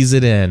squeeze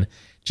it in.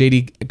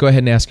 JD, go ahead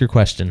and ask your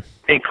question.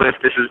 Hey, Cliff,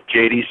 this is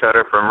JD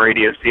Sutter from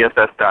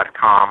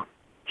RadioCSS.com.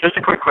 Just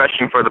a quick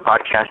question for the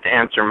Podcast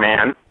Answer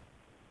Man.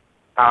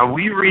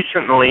 We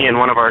recently, in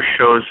one of our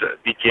shows,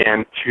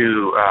 began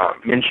to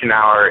mention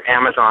our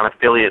Amazon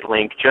affiliate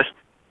link just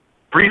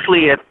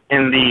briefly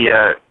in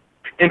the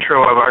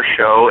intro of our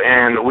show,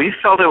 and we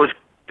felt it was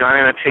done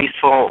in a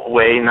tasteful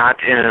way,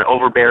 not in an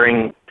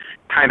overbearing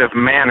kind of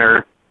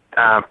manner.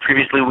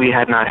 previously we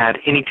had not had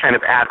any kind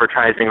of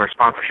advertising or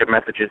sponsorship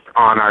messages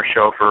on our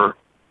show for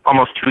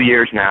almost 2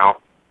 years now.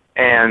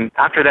 And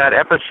after that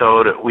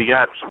episode, we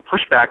got some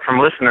pushback from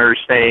listeners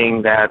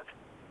saying that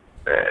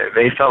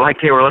they felt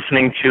like they were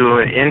listening to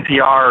an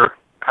NPR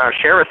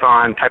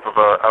share-a-thon type of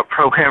a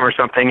program or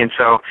something. And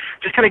so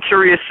just kind of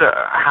curious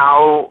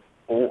how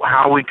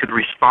we could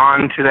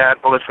respond to that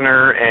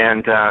listener,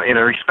 and in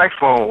a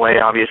respectful way,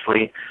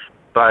 obviously,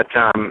 but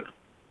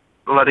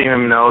letting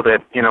them know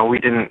that, you know, we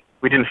didn't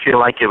feel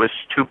like it was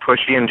too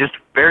pushy, and just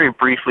very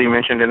briefly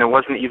mentioned, and it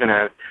wasn't even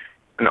an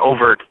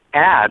overt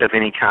ad of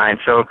any kind.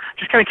 So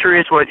just kind of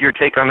curious what your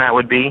take on that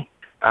would be.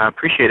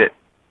 Appreciate it.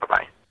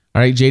 Bye-bye.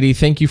 All right, JD,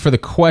 thank you for the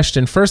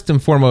question. First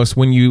and foremost,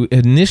 when you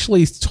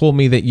initially told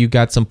me that you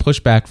got some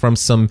pushback from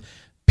some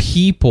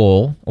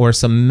people or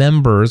some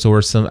members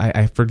or some,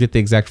 I forget the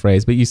exact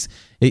phrase, but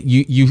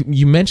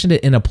you mentioned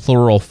it in a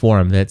plural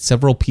form, that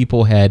several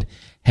people had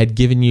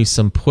given you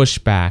some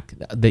pushback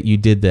that you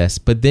did this,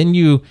 but then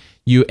you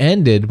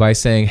ended by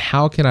saying,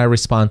 how can I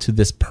respond to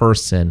this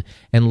person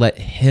and let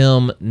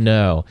him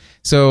know?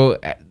 So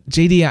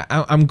JD,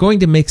 I'm going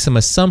to make some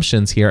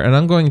assumptions here, and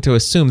I'm going to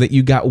assume that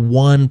you got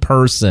one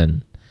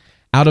person.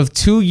 Out of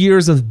 2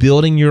 years of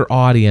building your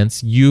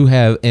audience, you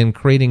have, and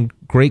creating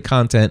great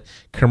content,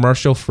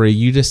 commercial free,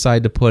 you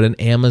decide to put an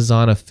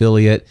Amazon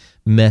affiliate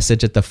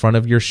message at the front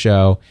of your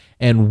show,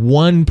 and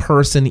one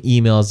person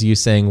emails you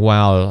saying,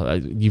 wow,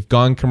 you've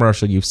gone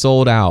commercial, you've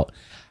sold out.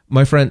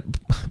 My friend,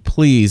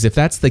 please, if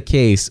that's the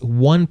case,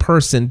 one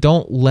person,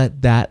 don't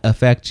let that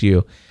affect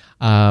you.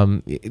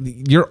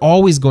 You're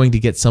always going to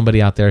get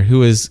somebody out there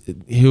who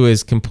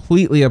is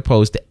completely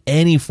opposed to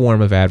any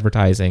form of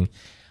advertising.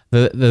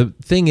 The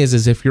thing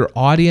is if your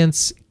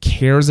audience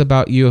cares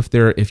about you,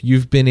 if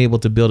you've been able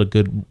to build a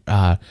good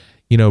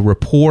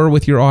rapport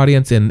with your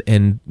audience,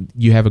 and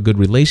you have a good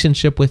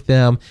relationship with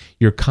them,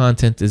 your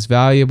content is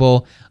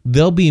valuable,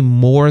 they'll be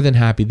more than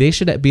happy. They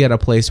should be at a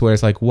place where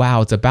it's like,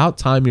 wow, it's about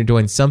time you're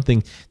doing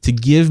something to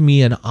give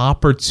me an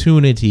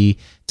opportunity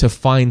to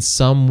find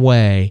some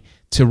way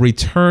to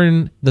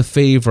return the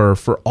favor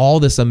for all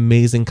this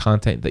amazing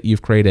content that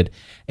you've created.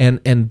 And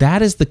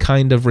that is the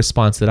kind of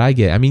response that I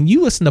get. I mean,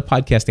 you listen to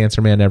Podcast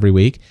Answer Man every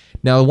week.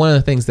 Now, one of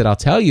the things that I'll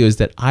tell you is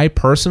that I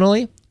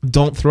personally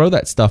don't throw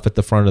that stuff at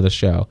the front of the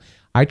show.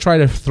 I try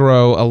to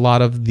throw a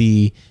lot of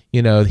the,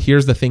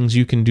 here's the things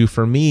you can do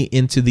for me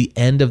into the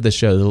end of the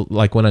show,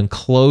 like when I'm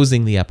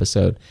closing the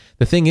episode.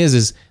 The thing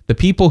is the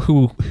people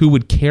who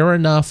would care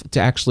enough to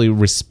actually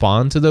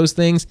respond to those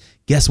things,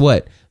 guess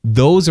what?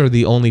 Those are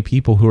the only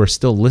people who are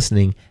still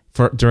listening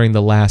during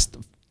the last,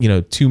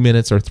 2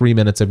 minutes or 3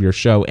 minutes of your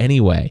show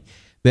anyway.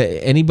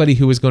 Anybody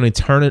who is going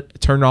to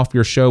turn off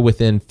your show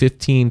within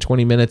 15,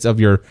 20 minutes of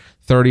your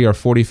 30 or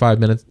 45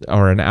 minutes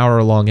or an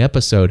hour long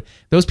episode,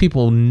 those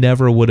people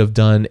never would have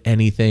done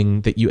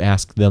anything that you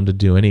asked them to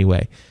do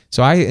anyway.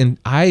 So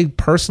I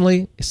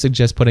personally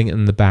suggest putting it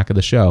in the back of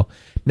the show.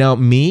 Now,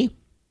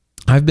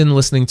 I've been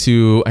listening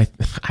to,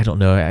 I don't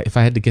know, if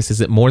I had to guess,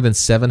 is it more than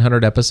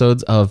 700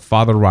 episodes of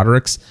Father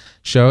Roderick's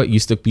show? It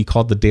used to be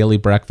called The Daily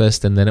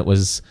Breakfast, and then it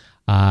was...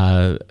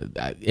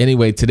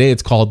 anyway, today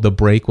it's called The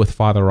Break with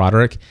Father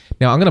Roderick.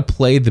 Now I'm going to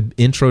play the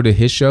intro to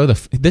his show.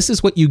 This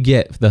is what you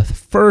get, the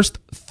first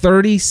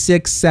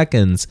 36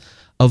 seconds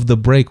of The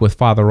Break with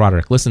Father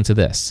Roderick. Listen to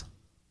this.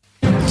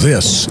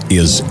 This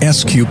is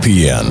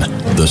SQPN,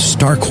 the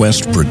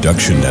StarQuest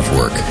Production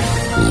Network,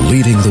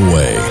 leading the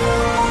way.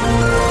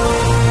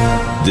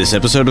 This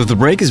episode of The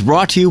Break is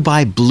brought to you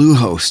by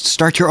Bluehost.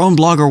 Start your own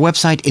blog or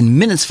website in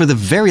minutes for the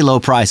very low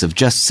price of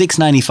just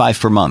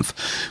 $6.95 per month.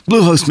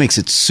 Bluehost makes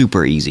it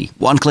super easy.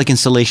 One-click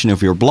installation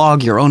of your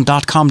blog, your own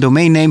 .com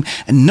domain name,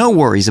 and no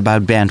worries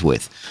about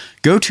bandwidth.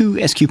 Go to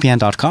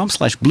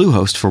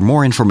sqpn.com/Bluehost for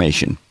more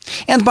information.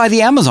 And by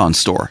the Amazon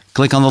store.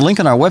 Click on the link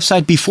on our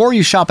website before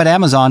you shop at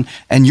Amazon,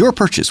 and your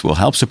purchase will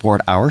help support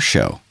our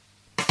show.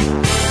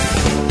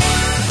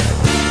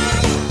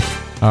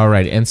 All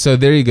right, and so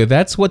there you go.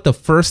 That's what the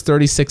first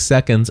 36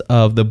 seconds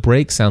of The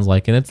Break sounds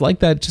like, and it's like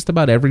that just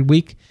about every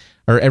week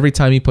or every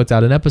time he puts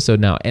out an episode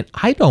now. And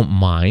I don't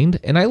mind,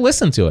 and I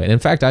listen to it. And in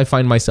fact, I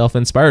find myself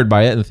inspired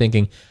by it and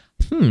thinking,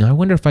 I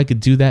wonder if I could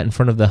do that in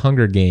front of the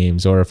Hunger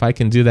Games, or if I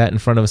can do that in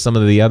front of some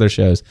of the other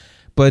shows.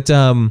 But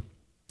the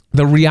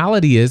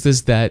reality is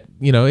that,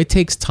 it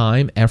takes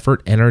time,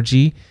 effort,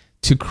 energy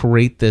to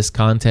create this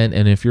content.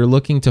 And if you're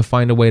looking to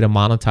find a way to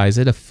monetize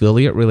it,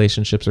 affiliate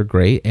relationships are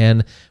great.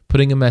 And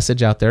putting a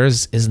message out there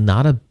is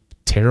not a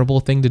terrible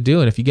thing to do.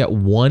 And if you get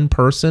one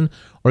person,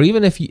 or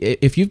even if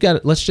you've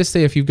got, let's just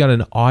say if you've got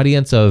an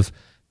audience of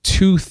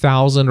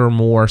 2,000 or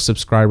more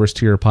subscribers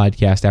to your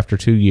podcast after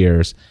 2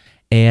 years,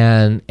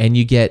 and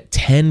you get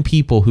 10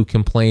 people who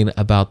complain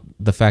about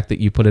the fact that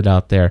you put it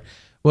out there,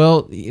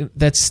 well,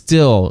 that's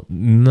still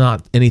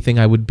not anything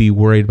I would be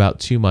worried about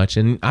too much.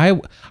 And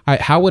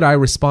how would I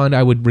respond?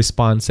 I would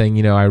respond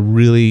saying, I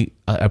really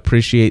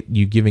appreciate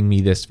you giving me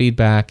this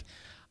feedback.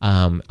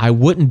 I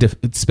wouldn't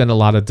spend a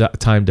lot of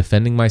time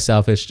defending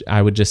myself.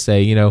 I would just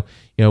say,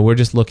 we're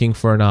just looking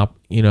for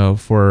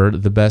for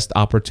the best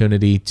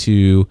opportunity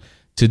to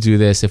to do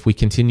this. If we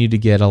continue to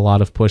get a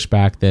lot of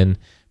pushback, then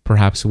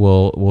perhaps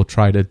we'll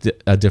try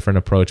a different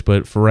approach.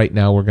 But for right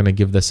now, we're going to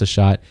give this a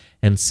shot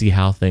and see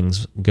how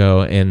things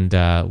go. And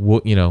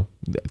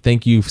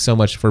thank you so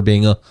much for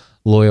being a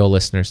loyal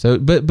listener. So,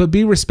 but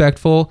be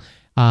respectful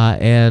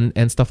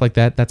and stuff like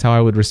that. That's how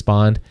I would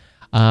respond.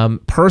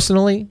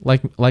 Personally,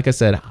 like I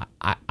said,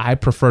 I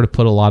prefer to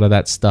put a lot of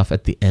that stuff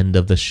at the end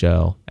of the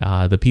show.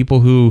 The people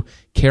who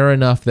care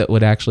enough that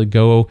would actually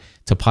go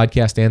to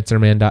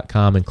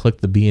podcastanswerman.com and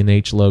click the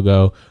B&H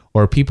logo,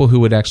 or people who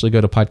would actually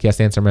go to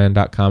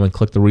podcastanswerman.com and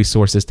click the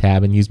resources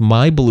tab and use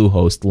my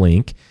Bluehost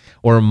link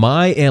or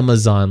my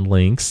Amazon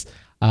links.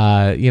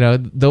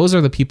 Those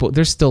are the people.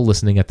 They're still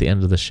listening at the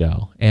end of the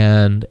show,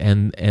 and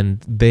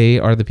they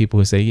are the people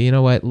who say, you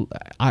know what,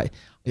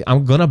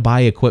 I'm gonna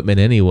buy equipment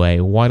anyway.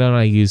 Why don't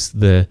I use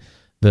the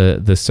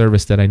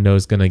service that I know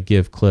is gonna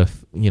give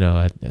Cliff,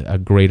 a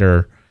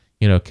greater,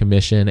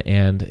 commission,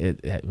 and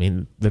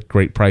the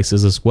great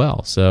prices as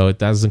well. So it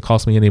doesn't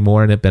cost me any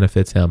more, and it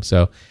benefits him.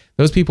 So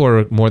those people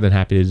are more than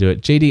happy to do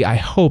it. JD, I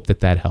hope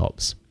that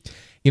helps.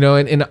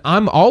 And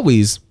I'm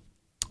always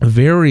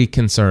very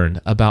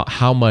concerned about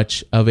how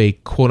much of a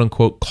quote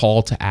unquote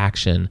call to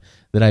action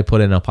that I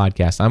put in a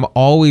podcast. I'm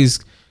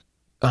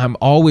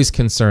always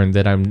concerned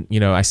that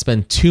I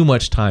spend too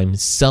much time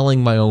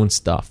selling my own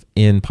stuff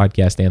in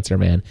Podcast Answer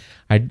Man.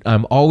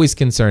 I'm always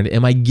concerned,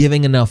 am I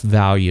giving enough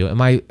value?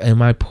 Am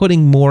I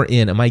putting more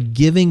in? Am I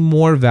giving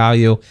more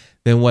value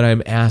than what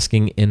I'm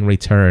asking in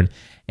return?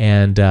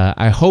 And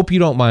I hope you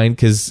don't mind,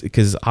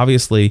 because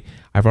obviously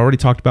I've already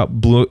talked about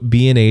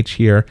B&H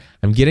here.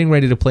 I'm getting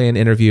ready to play an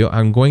interview.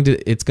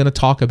 It's going to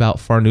talk about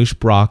Farnoosh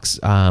Brock's,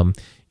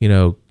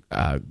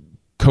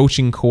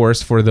 coaching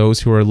course for those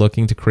who are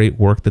looking to create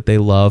work that they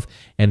love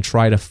and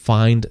try to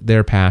find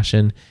their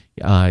passion.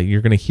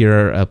 You're going to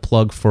hear a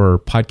plug for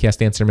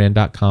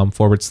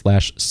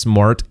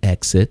podcastanswerman.com/smart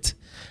exit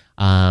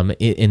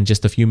in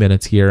just a few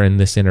minutes here in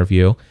this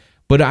interview.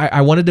 But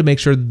I wanted to make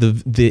sure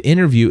the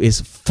interview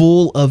is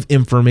full of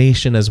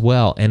information as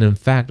well, and in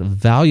fact,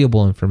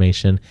 valuable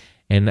information.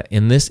 And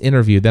in this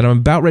interview that I'm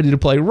about ready to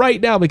play right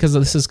now, because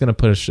this is going to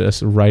push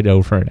us right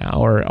over an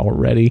hour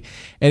already.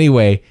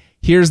 Anyway,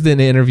 here's the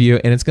interview,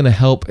 and it's going to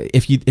help.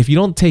 If you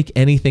don't take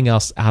anything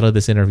else out of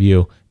this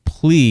interview,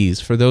 please,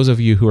 for those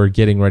of you who are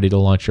getting ready to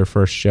launch your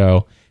first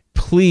show,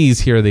 please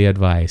hear the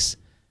advice.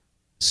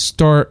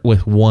 Start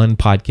with one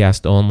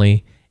podcast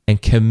only, and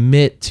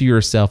commit to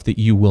yourself that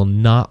you will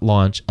not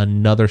launch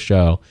another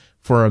show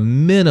for a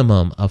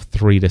minimum of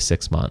 3 to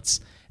 6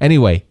 months.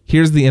 Anyway,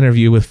 here's the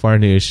interview with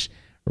Farnoosh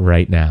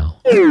right now.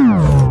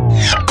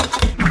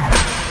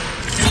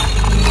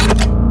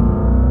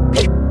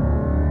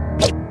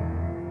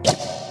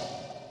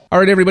 All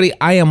right, everybody,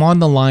 I am on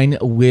the line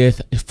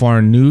with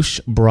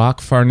Farnoosh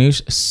Brock.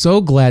 Farnoosh, so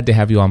glad to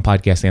have you on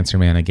Podcast Answer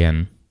Man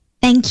again.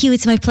 Thank you.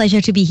 It's my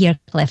pleasure to be here,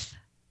 Cliff.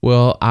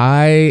 Well,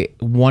 I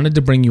wanted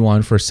to bring you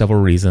on for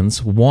several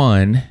reasons.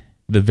 One,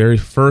 the very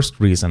first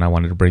reason I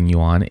wanted to bring you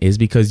on is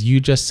because you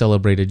just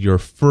celebrated your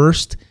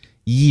first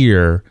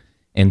year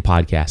in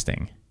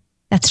podcasting.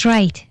 That's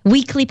right.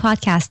 Weekly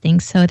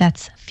podcasting. So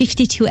that's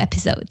 52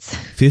 episodes.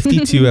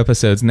 52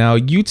 episodes. Now,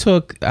 you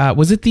took,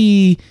 was it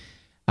the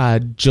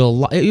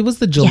July? It was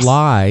the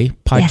July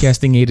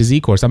Podcasting A to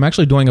Z course. I'm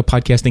actually doing a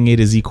Podcasting A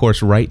to Z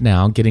course right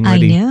now, getting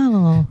ready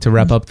to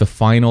wrap up the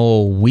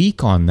final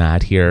week on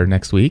that here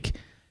next week.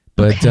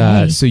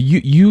 But so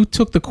you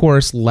took the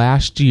course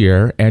last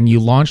year, and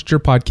you launched your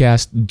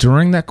podcast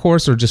during that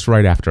course, or just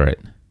right after it?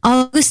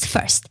 August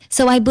 1st.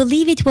 So I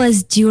believe it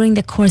was during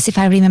the course, if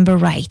I remember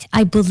right.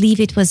 I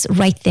believe it was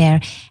right there.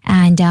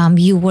 And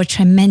you were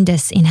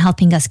tremendous in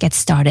helping us get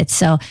started.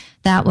 So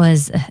that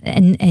was,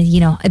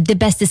 the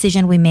best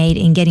decision we made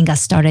in getting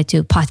us started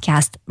to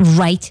podcast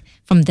right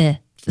from the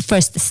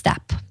first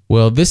step.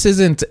 Well, this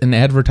isn't an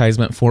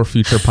advertisement for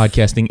future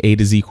Podcasting A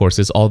to Z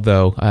courses,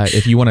 although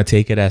if you want to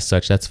take it as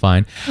such, that's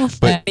fine.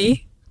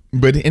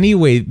 But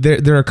anyway,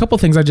 there are a couple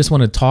things I just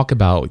want to talk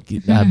about,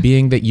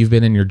 being that you've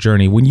been in your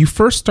journey. When you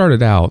first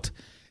started out,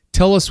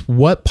 tell us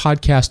what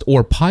podcast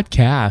or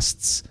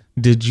podcasts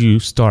did you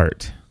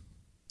start?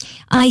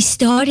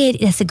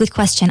 That's a good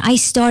question. I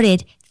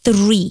started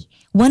 3.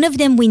 One of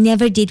them we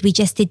never did. We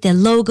just did the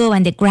logo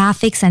and the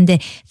graphics and the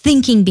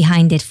thinking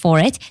behind it for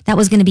it. That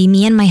was going to be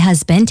me and my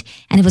husband,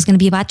 and it was going to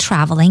be about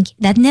traveling.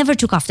 That never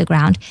took off the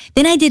ground.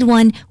 Then I did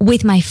one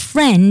with my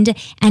friend,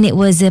 and it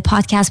was a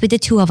podcast with the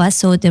two of us.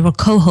 So there were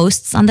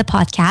co-hosts on the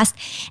podcast,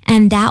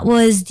 and that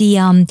was the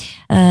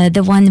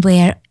one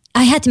where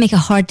I had to make a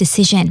hard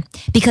decision,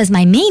 because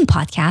my main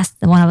podcast,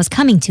 the one I was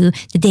coming to,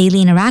 the Daily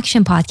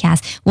Interaction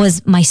podcast,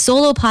 was my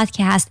solo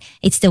podcast.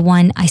 It's the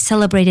one I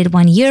celebrated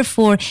 1 year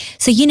for.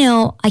 So,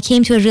 I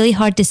came to a really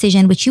hard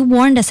decision, which you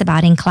warned us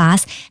about in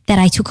class, that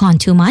I took on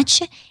too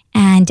much.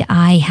 And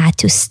I had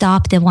to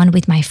stop the one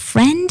with my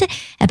friend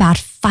about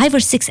 5 or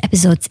 6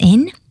 episodes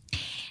in.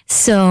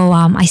 So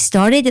I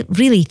started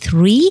really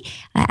 3,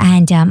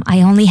 and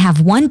I only have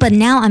 1, but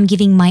now I'm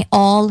giving my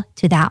all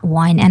to that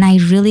one. And I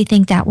really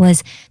think that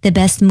was the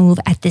best move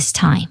at this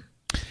time.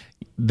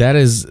 that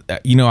is,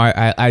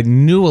 I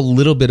knew a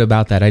little bit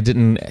about that. I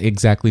didn't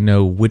exactly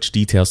know which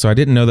details. So I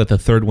didn't know that the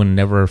third one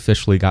never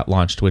officially got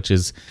launched, which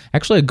is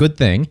actually a good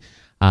thing.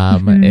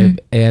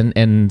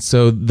 And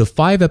so the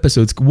 5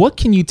 episodes, what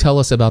can you tell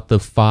us about the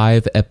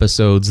 5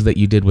 episodes that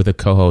you did with a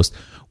co-host?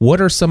 What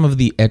are some of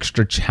the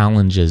extra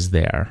challenges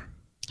there?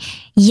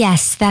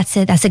 Yes, that's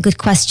a good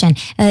question.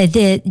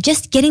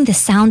 Just getting the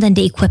sound and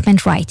the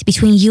equipment right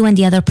between you and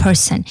the other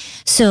person.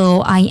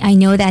 So I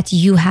know that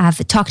you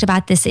have talked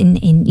about this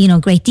in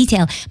great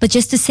detail, but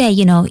just to say,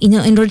 in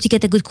order to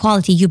get the good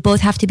quality, you both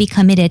have to be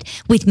committed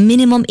with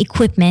minimum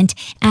equipment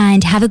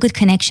and have a good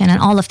connection and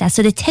all of that.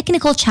 So the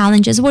technical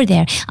challenges were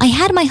there. I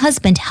had my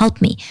husband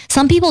help me.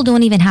 Some people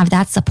don't even have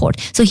that support.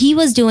 So he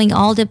was doing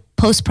all the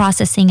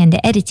post-processing and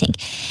the editing.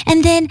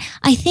 And then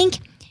I think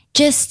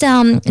just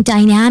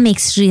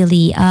dynamics,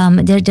 really.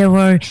 There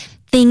were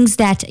things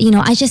that,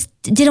 I just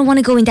didn't want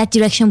to go in that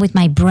direction with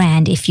my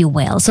brand, if you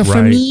will. So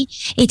for me,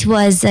 it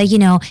was,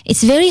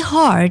 it's very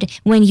hard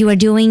when you are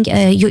doing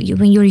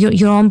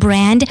your own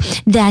brand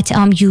that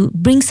you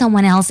bring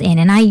someone else in.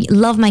 And I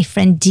love my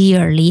friend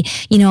dearly.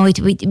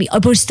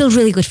 We're still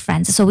really good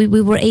friends. So we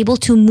were able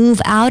to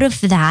move out of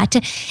that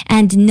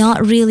and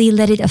not really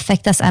let it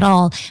affect us at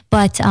all.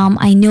 But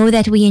I know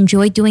that we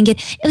enjoyed doing it.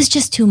 It was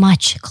just too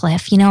much,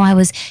 Cliff. I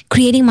was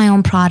creating my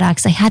own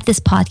products. I had this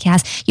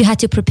podcast. You had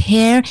to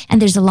prepare,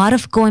 and there's a lot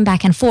of going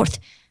back and forth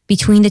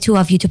between the two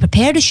of you to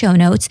prepare the show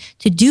notes,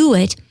 to do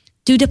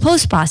the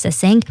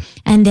post-processing,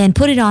 and then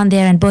put it on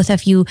there, and both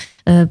of you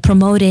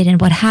promote it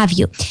and what have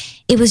you.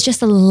 It was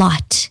just a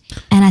lot.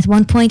 And at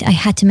one point, I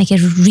had to make a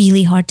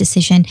really hard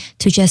decision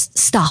to just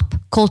stop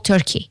cold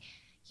turkey,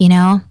 and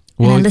I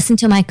listened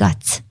to my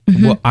guts.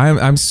 Mm-hmm. Well,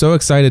 I'm so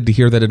excited to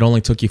hear that it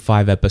only took you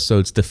 5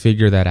 episodes to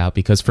figure that out,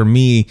 because for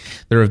me,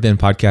 there have been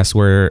podcasts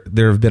where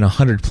there have been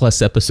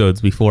 100+ episodes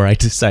before I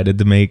decided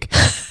to make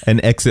an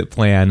exit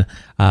plan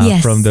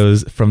from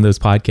those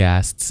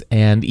podcasts.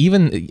 And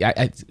even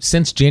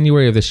since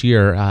January of this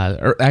year,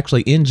 or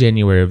actually in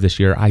January of this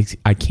year,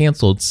 I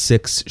canceled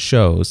 6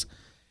 shows.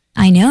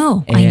 I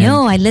know.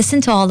 I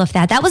listened to all of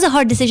that. That was a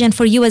hard decision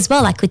for you as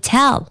well. I could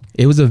tell.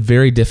 It was a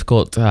very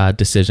difficult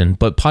decision,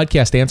 but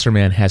Podcast Answer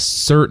Man has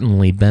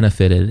certainly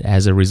benefited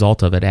as a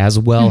result of it, as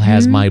well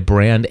as my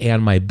brand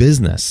and my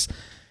business.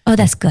 Oh,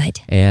 that's good.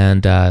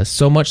 And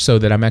so much so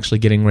that I'm actually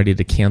getting ready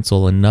to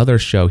cancel another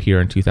show here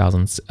in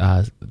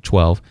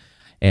 2012.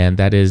 And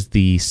that is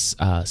the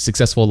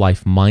Successful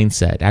Life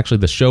Mindset. Actually,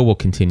 the show will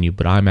continue,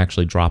 but I'm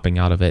actually dropping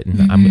out of it.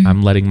 And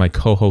I'm letting my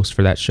co-host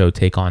for that show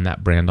take on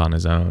that brand on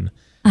his own.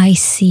 I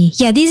see.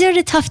 Yeah, these are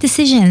the tough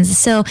decisions.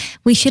 So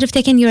we should have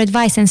taken your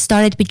advice and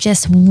started with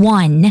just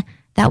one.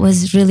 That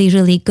was really,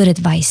 really good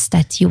advice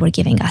that you were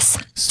giving us.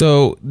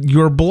 So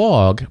your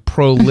blog,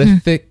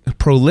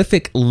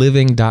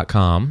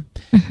 prolificliving.com,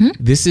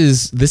 this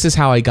is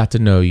how I got to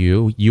know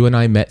you. You and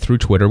I met through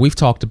Twitter. We've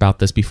talked about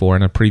this before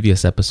in a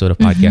previous episode of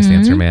Podcast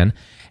Answer Man.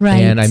 Right.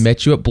 And I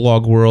met you at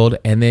Blog World,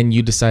 and then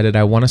you decided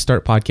I want to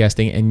start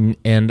podcasting,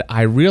 and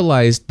I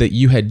realized that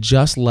you had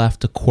just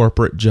left a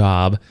corporate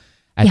job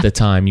at the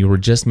time. You were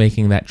just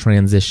making that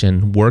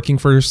transition, working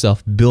for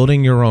yourself,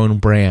 building your own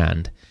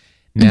brand.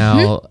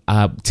 Now,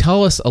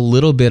 tell us a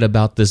little bit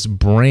about this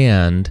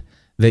brand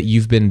that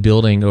you've been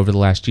building over the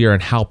last year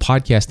and how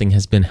podcasting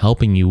has been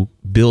helping you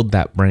build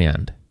that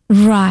brand.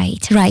 Right.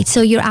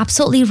 So you're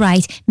absolutely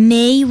right.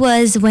 May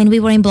was when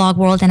we were in Blog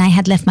World, and I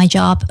had left my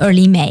job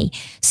early May.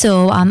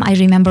 So I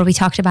remember we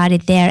talked about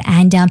it there,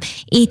 and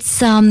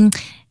it's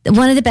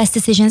one of the best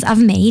decisions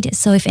I've made.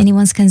 So if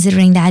anyone's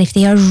considering that, if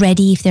they are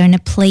ready, if they're in a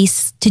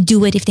place to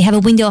do it, if they have a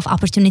window of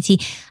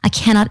opportunity, I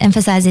cannot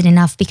emphasize it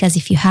enough, because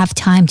if you have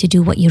time to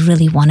do what you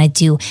really want to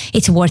do,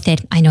 it's worth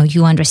it. I know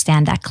you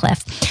understand that,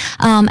 Cliff.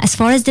 As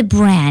far as the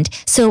brand,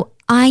 so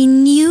I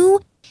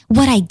knew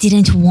what I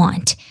didn't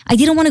want. I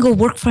didn't want to go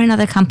work for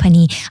another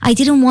company. I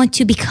didn't want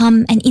to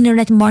become an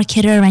internet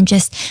marketer and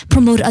just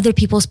promote other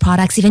people's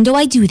products, even though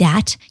I do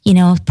that,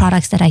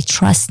 products that I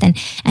trust and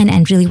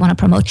really want to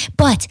promote.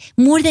 But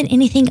more than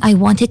anything, I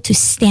wanted to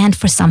stand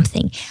for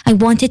something. I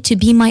wanted to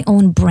be my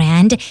own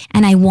brand,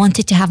 and I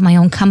wanted to have my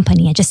own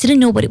company. I just didn't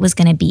know what it was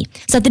going to be.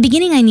 So at the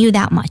beginning, I knew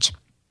that much.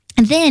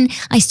 And then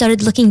I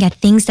started looking at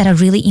things that are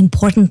really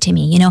important to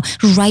me.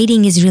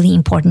 Writing is really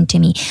important to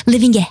me.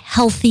 Living a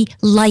healthy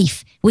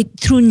life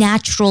through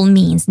natural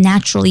means,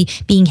 naturally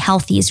being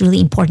healthy is really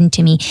important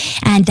to me.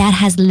 And that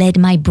has led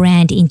my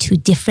brand into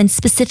different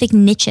specific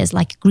niches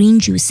like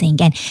green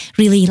juicing and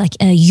really like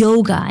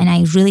yoga. And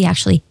I really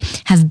actually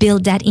have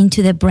built that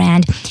into the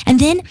brand. And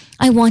then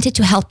I wanted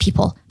to help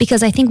people,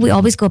 because I think we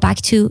always go back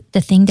to the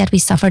thing that we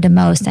suffer the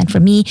most. And for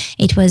me,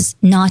 it was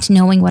not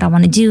knowing what I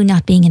want to do,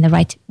 not being in the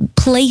right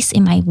place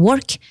in my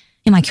work,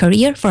 in my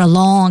career for a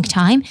long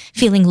time,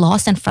 feeling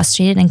lost and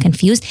frustrated and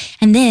confused,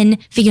 and then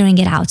figuring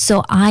it out.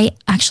 So I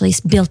actually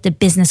built the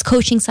business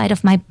coaching side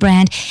of my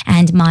brand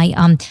and my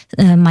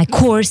my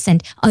course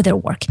and other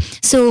work.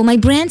 So my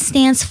brand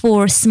stands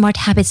for Smart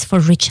Habits for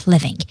Rich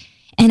Living.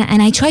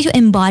 And I try to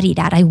embody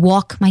that. I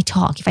walk my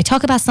talk. If I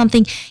talk about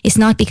something, it's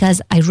not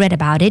because I read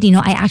about it.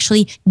 I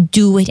actually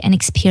do it and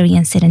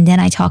experience it, and then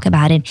I talk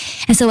about it.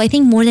 And so I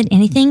think more than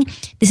anything,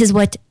 this is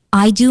what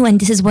I do, and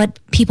this is what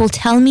people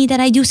tell me that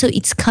I do. So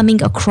it's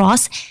coming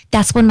across.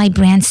 That's what my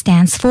brand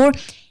stands for.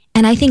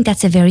 And I think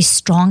that's a very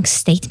strong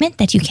statement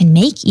that you can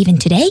make even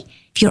today.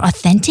 If you're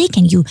authentic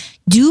and you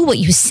do what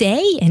you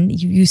say and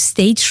you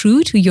stay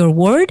true to your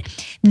word,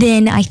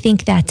 then I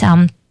think that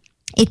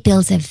it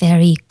builds a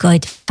very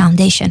good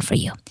foundation for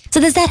you. So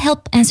does that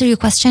help answer your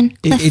question,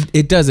 Cliff?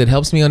 It does. It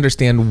helps me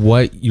understand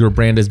what your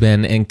brand has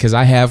been. And because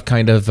I have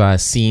kind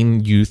of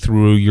seen you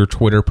through your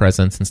Twitter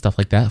presence and stuff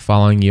like that,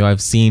 following you.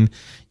 I've seen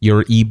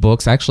your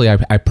ebooks. Actually,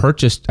 I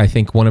purchased, I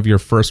think, one of your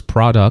first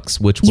products,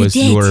 which was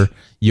your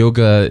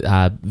yoga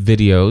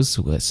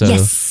videos. So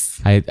yes.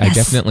 I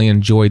definitely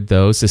enjoyed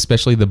those,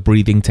 especially the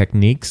breathing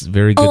techniques.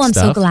 Very good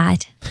stuff. I'm so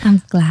glad.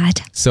 I'm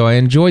glad. So I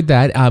enjoyed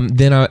that.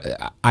 Then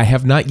I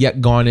have not yet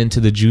gone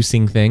into the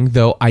juicing thing,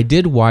 though I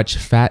did watch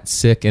Fat,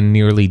 Sick, and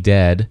Nearly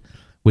Dead,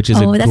 which is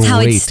that's how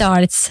it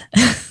starts.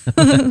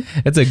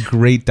 That's a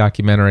great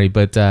documentary,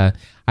 but I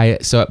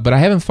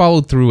haven't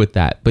followed through with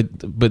that.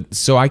 But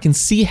so I can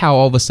see how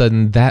all of a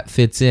sudden that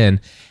fits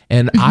in,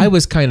 and I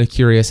was kind of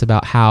curious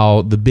about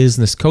how the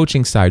business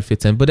coaching side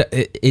fits in, but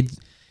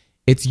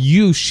it's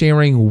you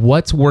sharing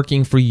what's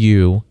working for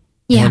you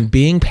and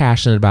being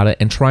passionate about it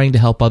and trying to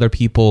help other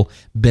people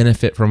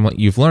benefit from what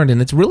you've learned.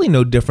 And it's really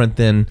no different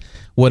than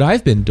what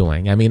I've been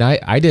doing. I mean,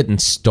 I didn't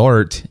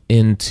start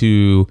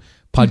into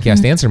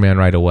Podcast Answer Man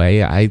right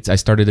away. I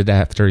started it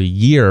after a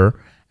year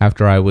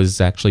after I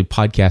was actually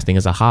podcasting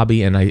as a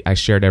hobby, and I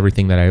shared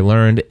everything that I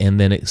learned, and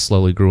then it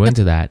slowly grew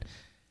into that.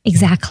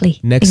 Exactly.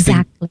 Next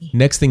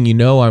thing you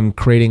know, I'm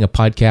creating a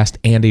podcast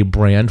and a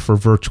brand for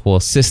virtual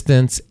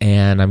assistants,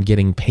 and I'm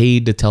getting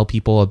paid to tell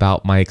people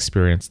about my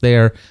experience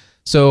there.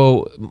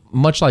 So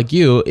much like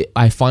you,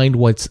 I find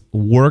what's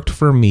worked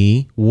for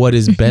me, what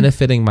is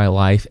benefiting my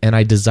life, and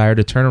I desire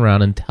to turn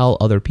around and tell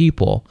other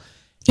people.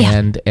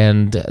 Yeah.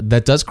 And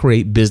that does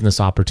create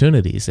business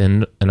opportunities.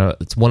 And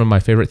it's one of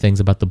my favorite things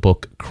about the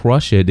book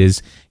Crush It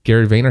is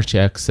Gary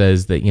Vaynerchuk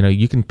says that,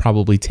 you can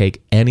probably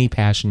take any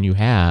passion you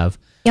have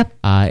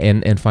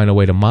and find a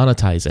way to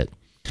monetize it.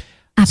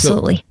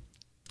 Absolutely.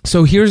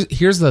 So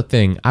here's the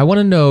thing. I want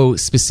to know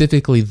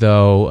specifically,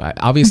 though,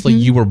 obviously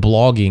you were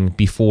blogging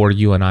before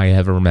you and I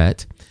ever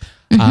met.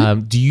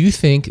 Do you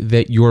think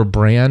that your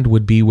brand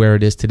would be where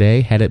it is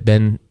today had it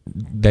been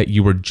that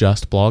you were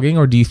just blogging,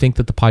 or do you think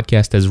that the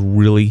podcast has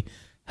really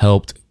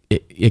helped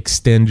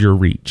extend your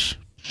reach?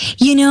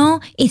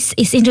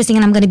 It's interesting,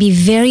 and I'm going to be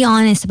very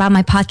honest about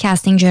my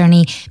podcasting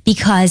journey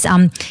because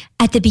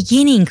at the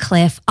beginning,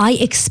 Cliff, I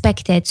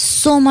expected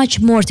so much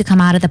more to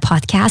come out of the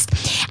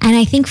podcast. And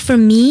I think for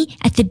me,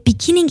 at the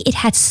beginning, it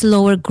had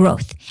slower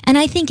growth. And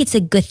I think it's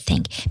a good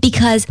thing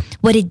because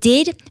what it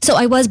did, so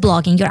I was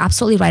blogging. You're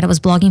absolutely right. I was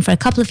blogging for a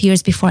couple of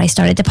years before I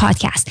started the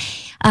podcast.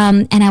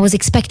 And I was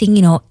expecting,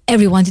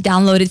 everyone to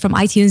download it from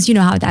iTunes. You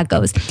know how that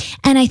goes.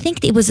 And I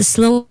think it was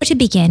slower to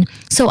begin.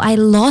 So I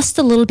lost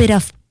a little bit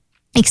of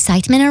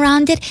excitement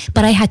around it,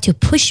 but I had to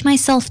push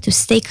myself to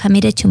stay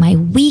committed to my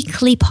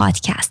weekly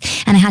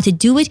podcast, and I had to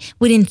do it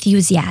with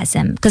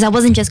enthusiasm because I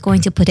wasn't just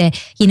going to put a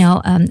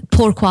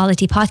poor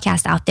quality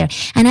podcast out there.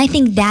 And I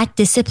think that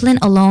discipline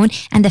alone,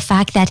 and the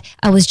fact that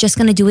I was just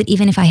going to do it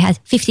even if I had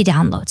 50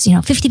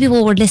 downloads, 50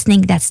 people were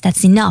listening,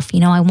 that's enough.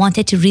 I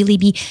wanted to really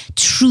be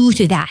true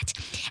to that,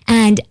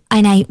 and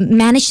I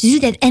managed to do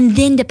that. And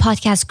then the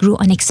podcast grew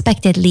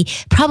unexpectedly,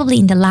 probably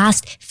in the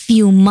last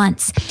few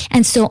months.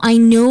 And so I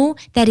know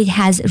that it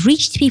has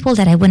reached people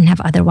that I wouldn't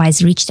have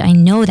otherwise reached. I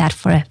know that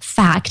for a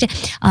fact.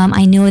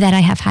 I know that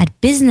I have had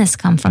business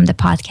come from the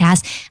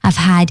podcast. I've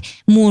had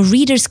more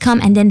readers come,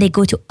 and then they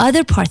go to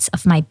other parts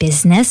of my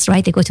business,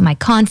 right? They go to my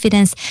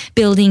confidence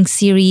building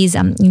series.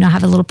 I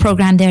have a little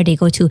program there. They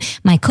go to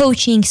my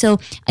coaching. So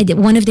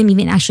one of them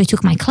even actually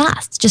took my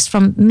class just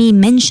from me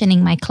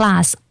mentioning my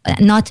class,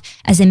 not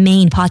as a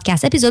main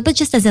podcast episode, but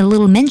just as a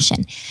little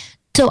mention.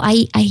 So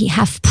I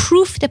have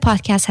proof the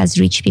podcast has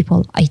reached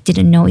people I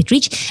didn't know it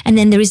reached. And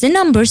then there is the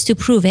numbers to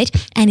prove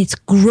it, and it's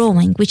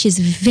growing, which is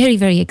very,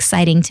 very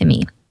exciting to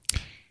me.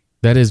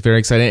 That is very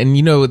exciting.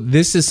 And,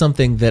 this is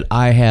something that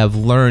I have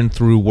learned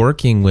through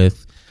working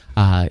with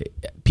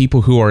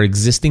people who are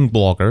existing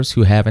bloggers,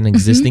 who have an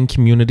existing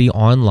community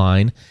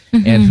online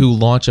and who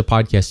launch a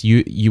podcast.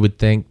 You would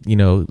think,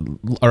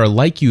 or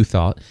like you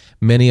thought,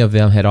 many of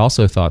them had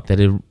also thought that,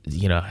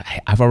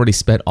 I've already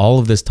spent all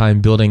of this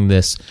time building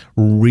this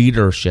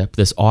readership,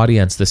 this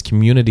audience, this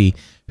community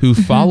who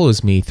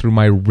follows me through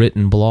my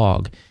written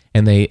blog.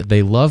 And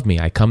they love me.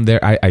 I come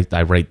there,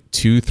 I write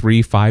 2,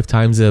 3, 5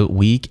 times a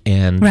week,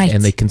 and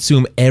they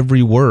consume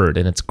every word,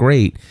 and it's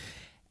great.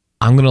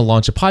 I'm going to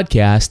launch a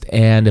podcast,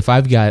 and if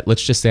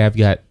let's just say I've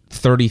got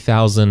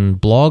 30,000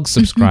 blog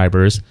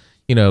subscribers,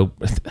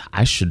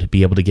 I should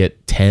be able to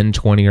get 10,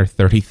 20, or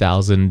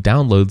 30,000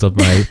 downloads of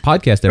my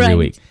podcast every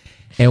week.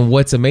 And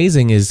what's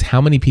amazing is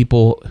how many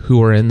people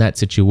who are in that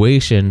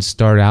situation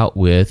start out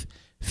with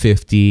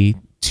 50,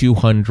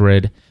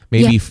 200,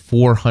 maybe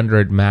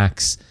 400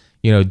 max,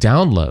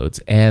 downloads.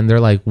 And they're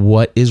like,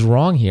 what is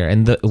wrong here?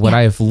 And what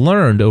I've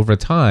learned over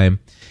time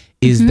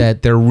is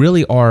that there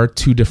really are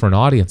two different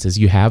audiences.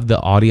 You have the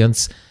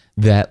audience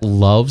that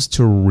loves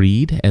to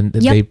read and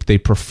they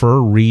prefer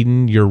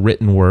reading your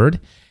written word.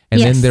 And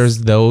then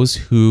there's those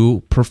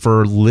who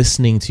prefer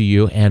listening to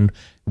you and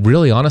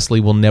really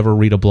honestly will never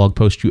read a blog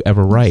post you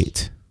ever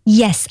write.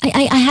 Yes,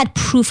 I had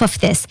proof of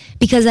this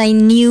because I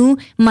knew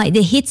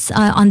the hits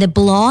on the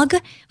blog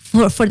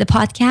for the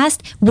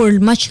podcast were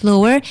much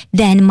lower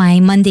than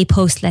my Monday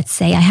post, let's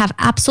say. I have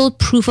absolute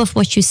proof of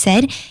what you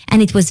said,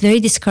 and it was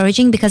very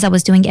discouraging because I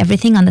was doing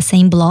everything on the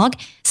same blog.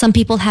 Some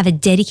people have a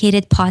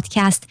dedicated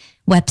podcast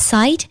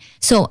website,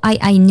 so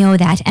I know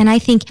that. And I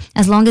think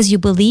as long as you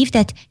believe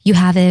that you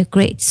have a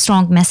great,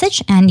 strong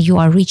message and you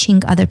are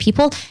reaching other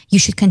people, you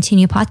should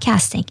continue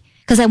podcasting.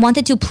 Because I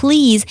wanted to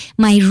please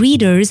my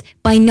readers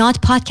by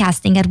not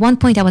podcasting. At one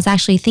point, I was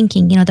actually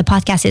thinking, the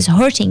podcast is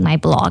hurting my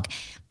blog.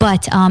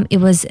 But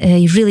it was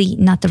really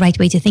not the right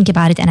way to think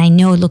about it. And I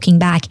know looking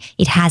back,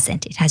 it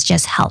hasn't. It has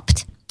just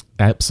helped.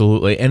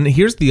 Absolutely. And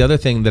here's the other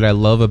thing that I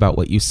love about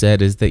what you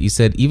said is that you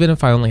said, even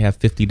if I only have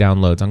 50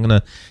 downloads,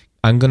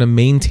 I'm gonna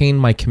maintain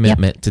my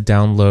commitment to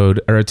download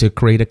or to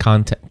create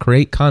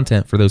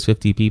content for those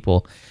 50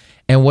 people.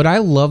 And what I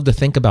love to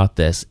think about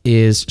this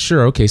is,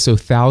 sure, okay, so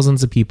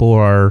thousands of people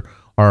are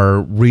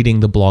reading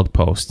the blog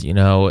post,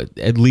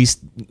 at least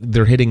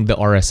they're hitting the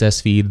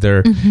RSS feed,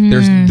 they're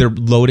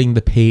loading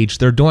the page,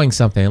 they're doing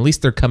something, at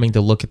least they're coming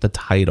to look at the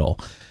title.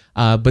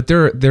 But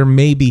there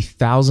may be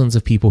thousands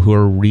of people who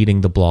are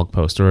reading the blog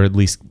post or at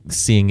least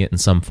seeing it in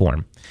some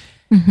form.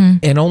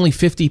 And only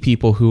 50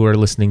 people who are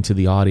listening to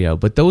the audio.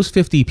 But those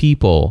 50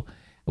 people,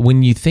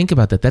 when you think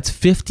about that, that's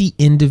 50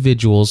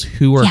 individuals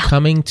who are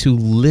coming to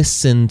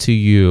listen to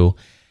you.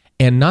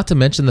 And not to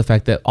mention the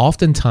fact that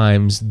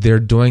oftentimes they're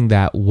doing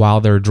that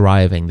while they're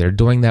driving. They're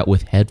doing that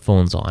with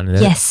headphones on. And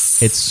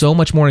it's so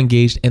much more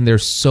engaged and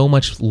there's so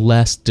much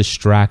less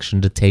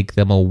distraction to take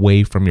them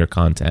away from your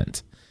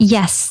content.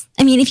 Yes.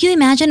 I mean, if you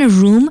imagine a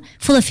room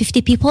full of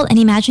 50 people and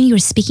imagine you're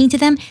speaking to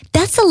them,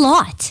 that's a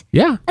lot.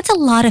 Yeah. That's a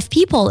lot of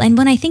people. And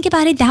when I think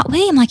about it that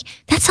way, I'm like,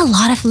 that's a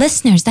lot of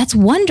listeners. That's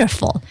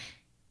wonderful.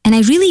 And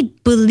I really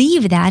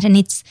believe that, and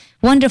it's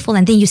wonderful.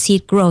 And then you see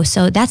it grow.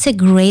 So that's a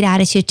great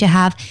attitude to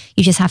have.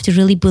 You just have to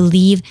really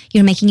believe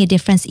you're making a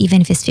difference, even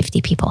if it's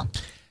 50 people.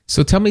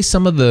 So tell me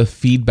some of the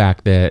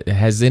feedback that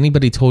has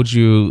anybody told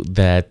you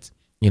that,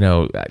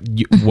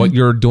 what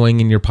you're doing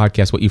in your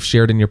podcast, what you've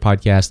shared in your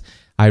podcast,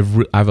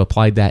 I've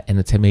applied that and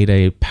it's made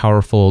a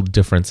powerful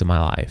difference in my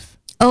life.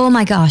 Oh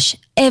my gosh,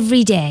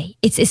 every day.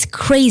 It's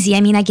crazy.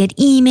 I mean, I get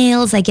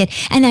emails,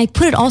 and I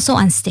put it also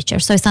on Stitcher.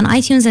 So it's on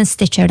iTunes and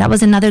Stitcher. That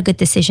was another good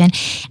decision.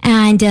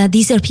 And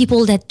these are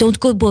people that don't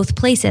go both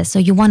places. So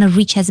you want to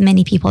reach as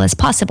many people as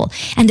possible.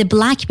 And the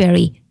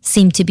BlackBerry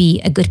seemed to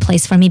be a good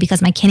place for me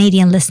because my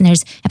Canadian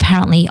listeners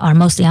apparently are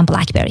mostly on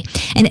BlackBerry.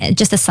 And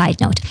just a side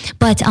note,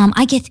 but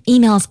I get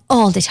emails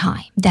all the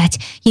time that,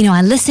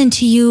 I listened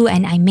to you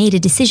and I made a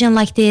decision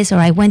like this, or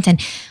I went and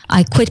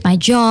I quit my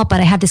job, but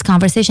I had this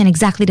conversation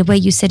exactly the way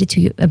you said it to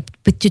you,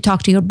 to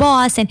talk to your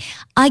boss. And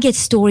I get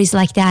stories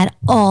like that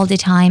all the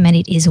time. And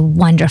it is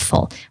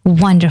wonderful,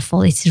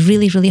 wonderful. It's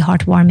really, really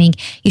heartwarming.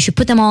 You should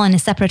put them all in a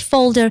separate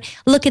folder,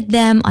 look at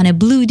them on a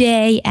blue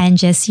day and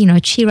just,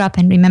 cheer up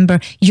and remember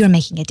you're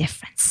making a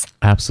difference.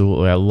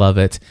 Absolutely. I love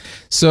it.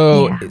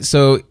 So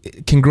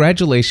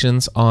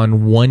congratulations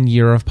on 1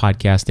 year of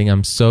podcasting.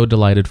 I'm so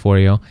delighted for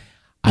you.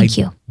 Thank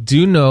you.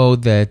 Do know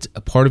that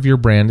a part of your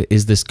brand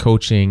is this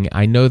coaching.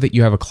 I know that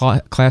you have a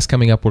class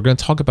coming up. We're going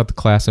to talk about the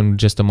class in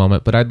just a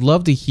moment, but I'd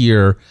love to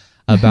hear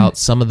about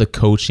some of the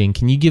coaching.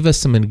 Can you give us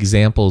some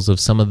examples of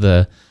some of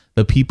the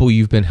people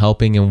you've been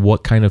helping and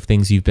what kind of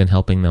things you've been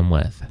helping them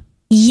with?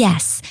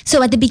 Yes.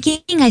 So at the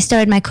beginning, I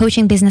started my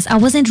coaching business. I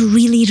wasn't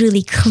really,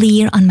 really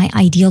clear on my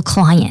ideal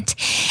client.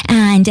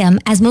 And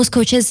as most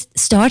coaches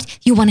start,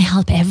 you want to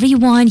help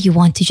everyone. You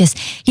want to just,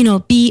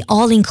 be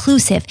all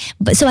inclusive.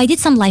 But so I did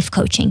some life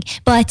coaching,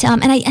 but,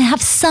 and I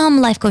have some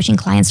life coaching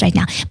clients right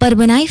now. But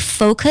when I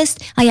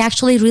focused, I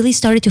actually really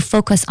started to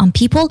focus on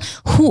people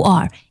who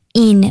are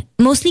in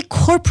mostly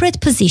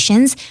corporate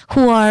positions,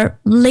 who are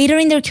later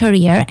in their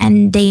career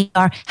and they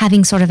are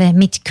having sort of a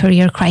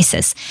mid-career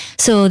crisis.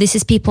 So this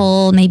is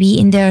people maybe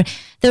in their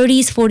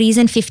 30s, 40s,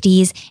 and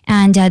 50s,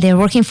 and they're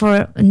working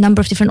for a number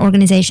of different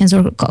organizations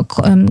or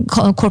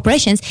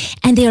corporations,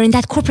 and they are in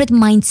that corporate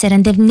mindset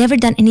and they've never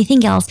done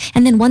anything else.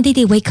 And then one day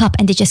they wake up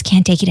and they just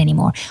can't take it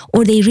anymore,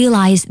 or they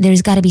realize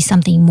there's got to be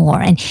something more.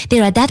 And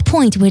they're at that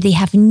point where they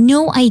have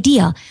no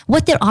idea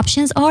what their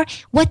options are,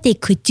 what they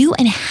could do,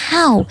 and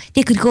how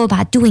they could go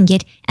about doing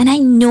it. And I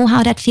know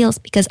how that feels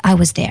because I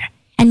was there.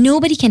 And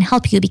nobody can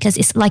help you because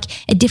it's like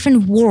a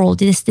different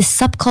world. It is this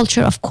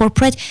subculture of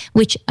corporate,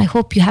 which I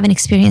hope you haven't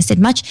experienced it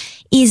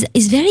much, is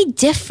very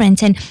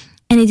different. And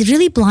it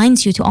really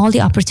blinds you to all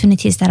the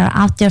opportunities that are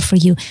out there for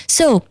you.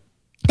 So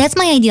that's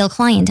my ideal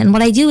client. And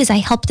what I do is I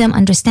help them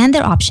understand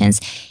their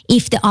options.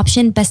 If the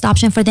best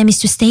option for them is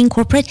to stay in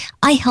corporate,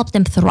 I help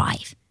them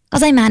thrive.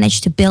 because I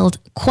managed to build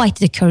quite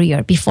the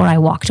career before I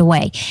walked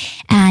away.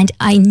 And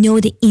I know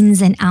the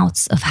ins and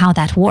outs of how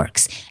that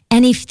works.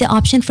 And if the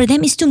option for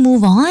them is to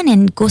move on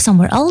and go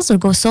somewhere else or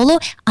go solo,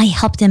 I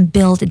help them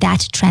build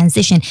that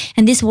transition.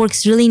 And this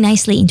works really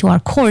nicely into our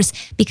course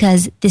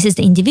because this is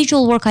the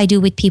individual work I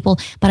do with people,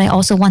 but I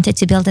also wanted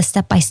to build a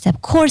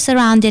step-by-step course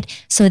around it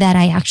so that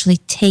I actually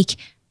take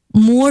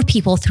more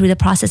people through the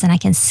process and I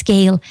can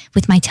scale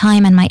with my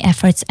time and my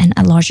efforts and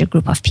a larger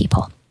group of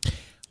people.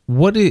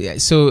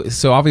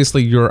 So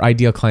obviously your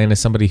ideal client is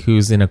somebody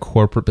who's in a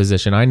corporate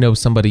position. I know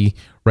somebody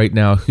right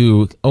now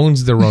who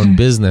owns their own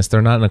business.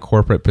 They're not in a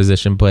corporate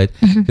position, but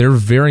they're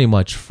very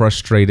much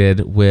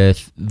frustrated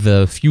with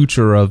the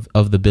future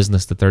of the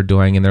business that they're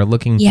doing, and they're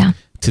looking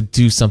to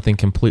do something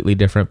completely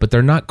different, but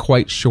they're not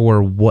quite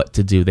sure what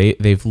to do.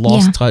 They've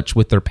lost touch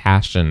with their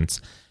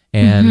passions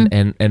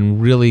and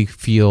really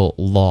feel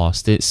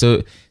lost.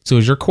 So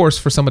is your course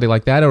for somebody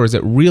like that, or is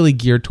it really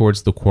geared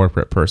towards the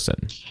corporate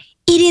person?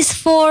 It is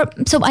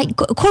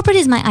corporate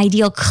is my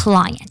ideal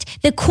client.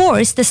 The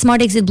course, the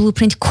Smart Exit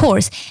Blueprint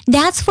course,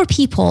 that's for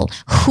people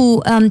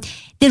who,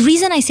 the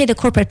reason I say the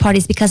corporate part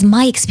is because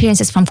my experience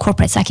is from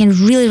corporate, so I can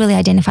really, really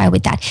identify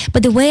with that.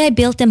 But the way I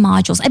built the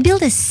modules, I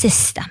built a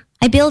system.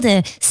 I built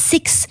a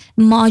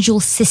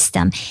 6-module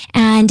system.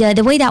 And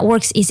the way that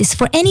works is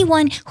for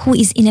anyone who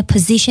is in a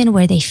position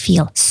where they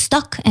feel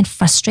stuck and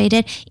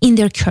frustrated in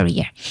their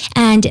career.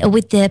 And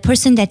with the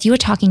person that you're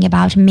talking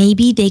about,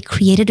 maybe they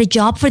created a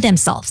job for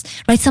themselves,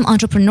 right? Some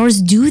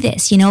entrepreneurs do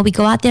this. We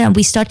go out there and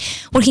we start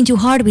working too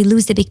hard. We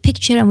lose the big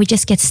picture and we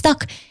just get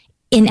stuck.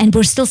 And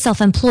we're still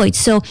self-employed.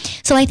 So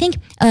I think,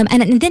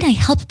 and then I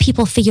help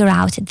people figure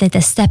out the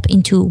step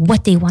into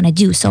what they want to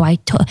do. So I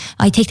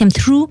take them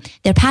through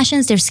their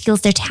passions, their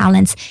skills, their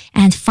talents,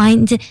 and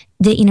finding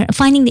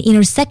the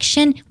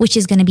intersection, which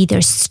is going to be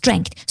their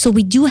strength. So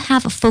we do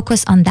have a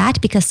focus on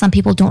that because some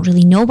people don't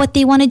really know what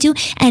they want to do,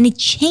 and it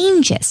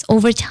changes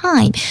over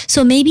time.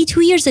 So maybe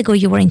 2 years ago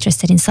you were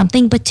interested in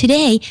something, but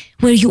today,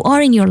 where you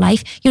are in your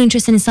life, you're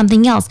interested in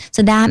something else.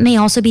 So that may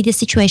also be the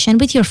situation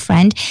with your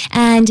friend.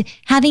 And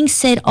having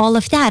said all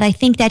of that, I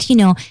think that,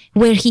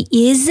 where he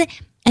is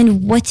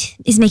and what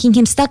is making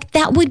him stuck,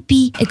 that would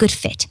be a good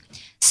fit.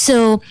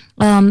 So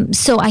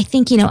I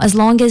think, as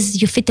long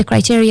as you fit the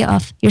criteria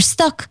of you're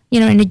stuck,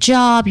 in a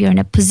job, you're in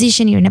a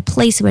position, you're in a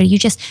place where you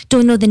just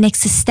don't know the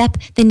next step,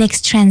 the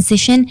next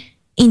transition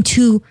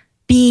into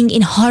being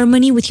in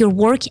harmony with your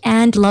work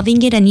and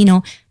loving it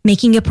and,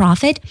 making a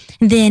profit,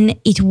 then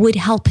it would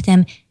help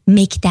them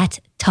make that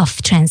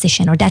tough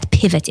transition or that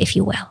pivot, if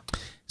you will.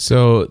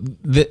 So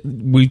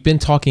we've been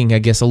talking, I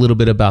guess, a little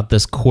bit about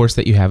this course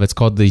that you have. It's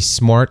called the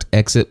Smart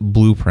Exit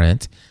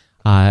Blueprint.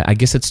 I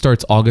guess it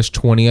starts August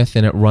 20th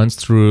and it runs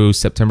through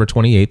September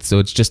 28th. So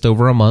it's just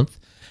over a month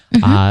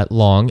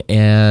long.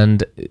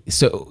 And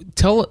so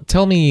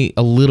tell me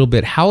a little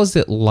bit, how is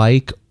it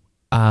like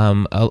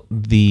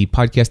the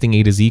Podcasting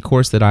A to Z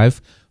course that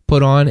I've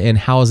put on, and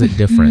how is it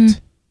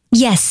different?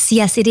 Yes,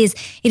 it is.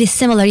 It is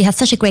similar. You have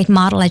such a great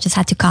model. I just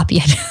had to copy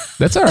it.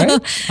 That's all right.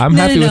 I'm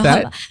happy with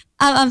that.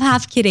 I'm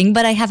half kidding,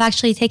 but I have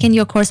actually taken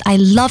your course. I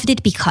loved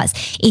it because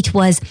it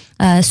was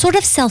sort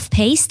of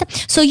self-paced.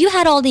 So you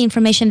had all the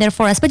information there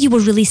for us, but you were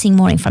releasing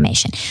more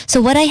information.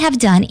 So what I have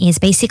done is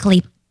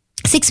basically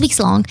 6 weeks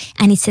long,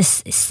 and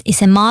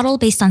it's a model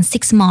based on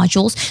 6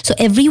 modules. So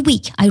every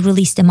week I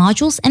release the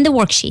modules and the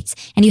worksheets,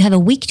 and you have a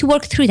week to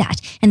work through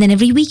that. And then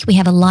every week we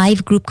have a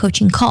live group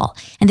coaching call.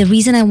 And the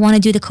reason I want to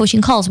do the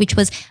coaching calls, which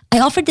was, I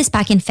offered this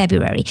back in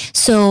February.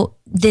 So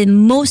the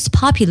most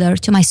popular,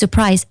 to my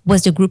surprise,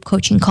 was the group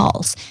coaching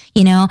calls,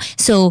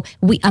 So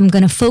I'm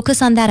going to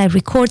focus on that. I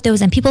record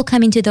those and people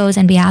come into those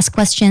and we ask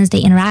questions. They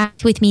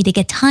interact with me. They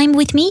get time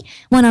with me,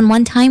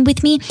 one-on-one time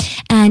with me.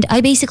 And I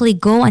basically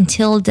go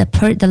until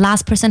the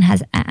last person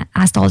has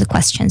asked all the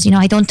questions.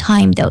 I don't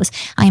time those.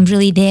 I'm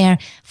really there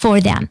for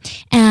them.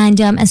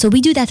 And so we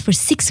do that for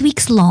 6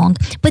 weeks long.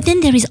 But then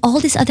there is all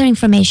this other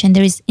information.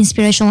 There is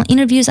inspirational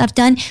interviews I've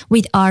done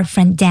with our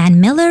friend Dan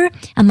Miller,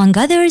 among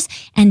others.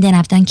 And then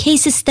I've done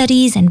case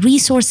studies and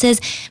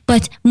resources.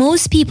 But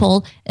most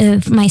people,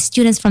 my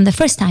students from the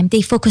first time,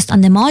 they focused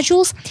on the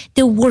modules,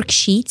 the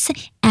worksheets,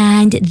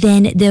 and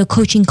then the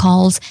coaching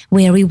calls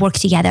where we work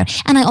together.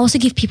 And I also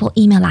give people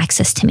email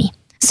access to me.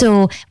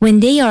 So when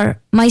they are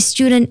my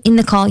student in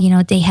the call,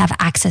 they have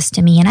access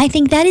to me. And I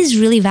think that is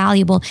really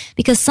valuable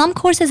because some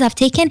courses I've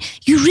taken,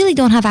 you really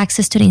don't have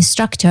access to the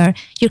instructor.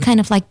 You're kind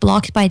of like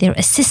blocked by their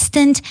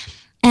assistant.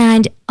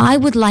 And I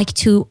would like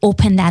to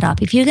open that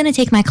up. If you're going to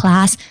take my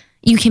class,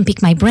 you can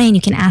pick my brain.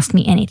 You can ask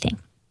me anything.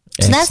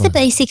 So Excellent. That's the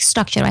basic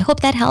structure. I hope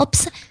that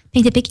helps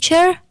paint a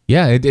picture.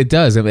 Yeah, it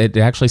does. It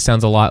actually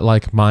sounds a lot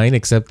like mine,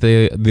 except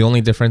the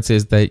only difference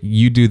is that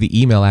you do the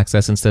email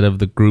access instead of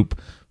the group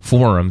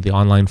forum, the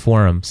online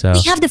forum. So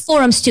we have the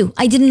forums too.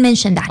 I didn't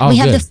mention that. Oh, we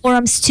have good. the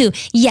forums too.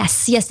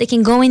 Yes, they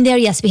can go in there.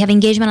 Yes, we have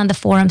engagement on the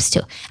forums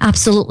too.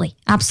 Absolutely.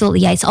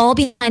 Yeah, it's all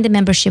behind the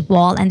membership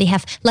wall, and they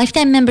have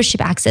lifetime membership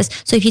access.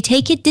 So if you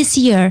take it this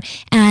year,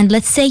 and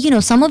let's say,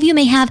 some of you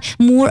may have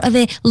more of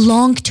a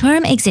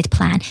long-term exit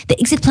plan. The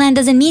exit plan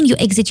doesn't mean you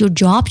exit your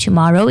job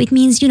tomorrow. It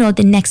means,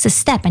 the next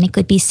step, and it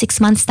could be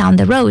 6 months down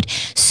the road.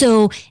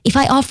 So if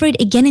I offer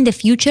it again in the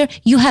future,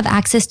 you have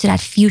access to that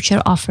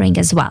future offering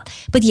as well.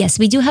 But yes,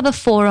 we do have a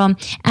forum,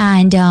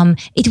 and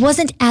it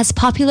wasn't as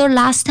popular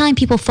last time.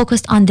 People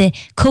focused on the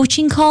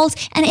coaching calls,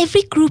 and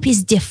every group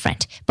is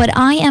different. But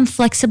I am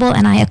flexible,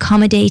 and I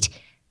accommodate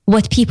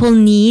what people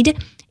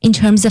need in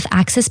terms of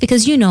access,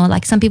 because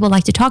like some people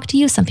like to talk to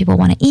you, some people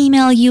want to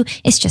email you.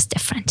 It's just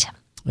different.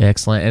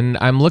 Excellent. And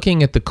I'm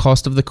looking at the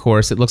cost of the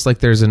course. It looks like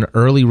there's an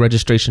early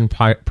registration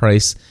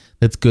price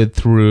that's good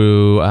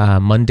through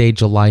Monday,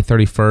 July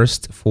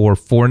 31st for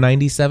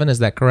 $497. Is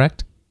that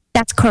correct?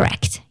 That's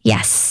correct.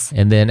 Yes.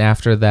 And then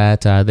after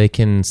that, they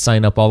can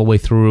sign up all the way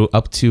through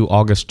up to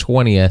August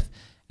 20th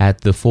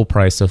at the full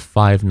price of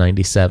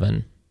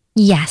 $597.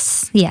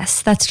 Yes,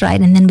 that's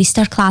right. And then we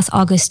start class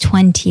August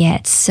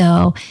 20th.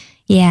 So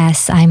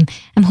yes, I'm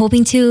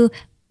hoping to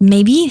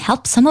maybe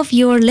help some of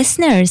your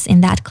listeners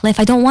in that, Cliff.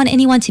 I don't want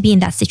anyone to be in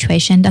that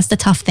situation. That's the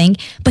tough thing.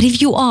 But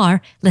if you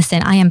are,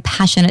 listen, I am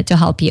passionate to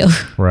help you.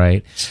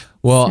 Right.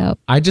 Well,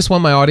 I just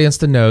want my audience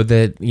to know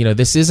that,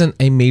 this isn't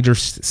a major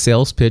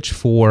sales pitch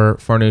for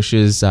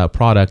Farnoosh's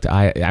product.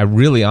 I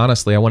really,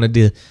 honestly, I wanted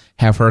to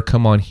have her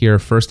come on here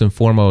first and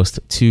foremost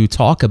to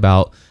talk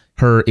about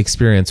her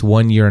experience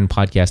 1 year in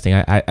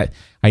podcasting.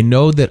 I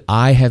know that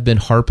I have been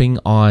harping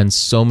on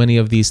so many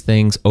of these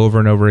things over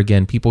and over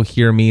again. People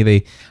hear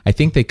me. I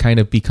think they kind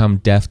of become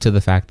deaf to the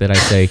fact that I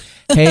say,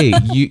 hey,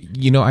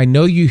 I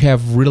know you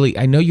have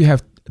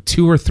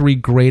 2 or 3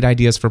 great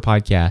ideas for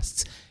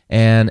podcasts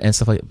and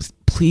stuff like that.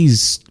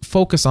 Please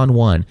focus on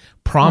one.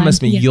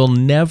 Promise me you'll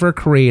never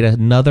create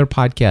another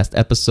podcast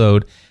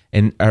episode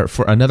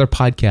for another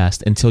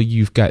podcast until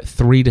you've got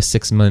 3 to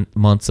 6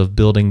 months of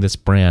building this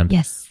brand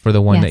for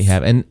the one that you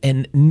have.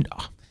 And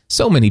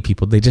so many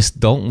people, they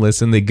just don't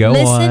listen. They go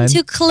on. Listen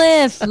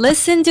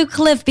to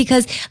Cliff,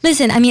 because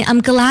listen,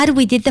 I'm glad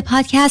we did the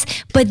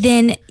podcast, but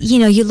then,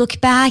 you look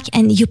back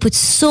and you put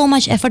so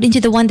much effort into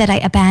the one that I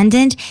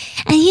abandoned.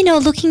 And,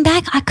 looking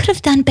back, I could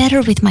have done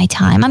better with my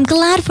time. I'm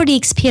glad for the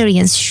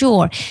experience,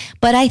 sure.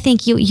 But I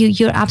think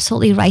you're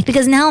absolutely right,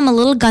 because now I'm a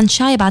little gun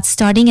shy about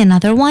starting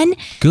another one.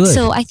 Good.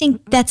 So I think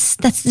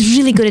that's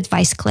really good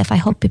advice, Cliff. I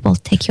hope people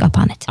take you up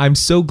on it. I'm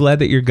so glad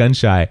that you're gun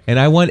shy. And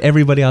I want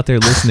everybody out there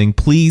listening,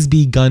 please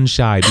be gun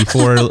shy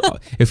before,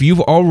 if you've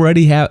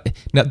already now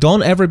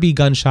don't ever be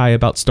gun shy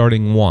about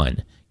starting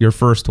your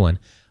first one.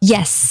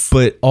 Yes.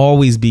 But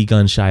always be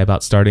gun shy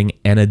about starting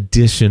an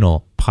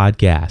additional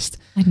podcast.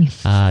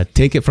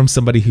 Take it from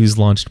somebody who's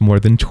launched more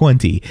than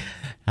 20.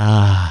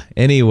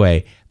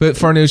 Anyway, but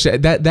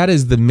Farnoosh, that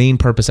is the main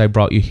purpose I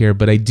brought you here.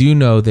 But I do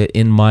know that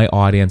in my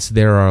audience,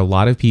 there are a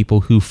lot of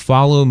people who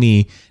follow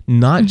me,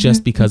 not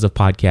just because of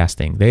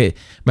podcasting.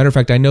 Matter of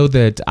fact, I know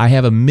that I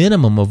have a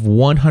minimum of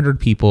 100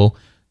 people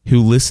who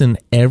listen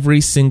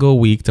every single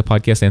week to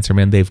Podcast Answer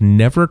Man. They've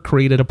never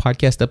created a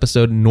podcast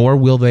episode, nor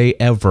will they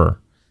ever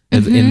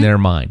in their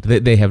mind.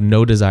 They have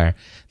no desire.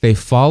 They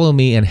follow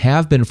me and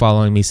have been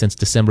following me since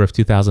December of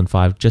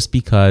 2005 just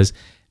because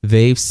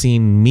they've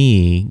seen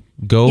me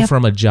go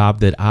from a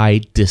job that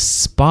I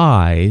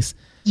despise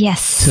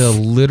to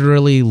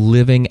literally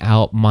living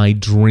out my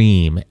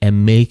dream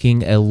and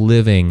making a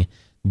living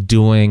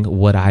doing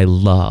what I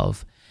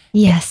love.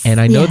 Yes. And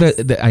I know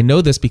that I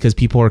know this because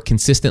people are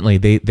consistently,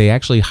 they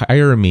actually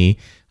hire me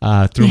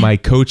through my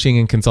coaching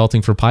and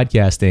consulting for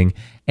podcasting.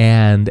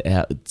 And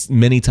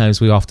many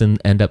times we often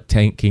end up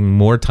taking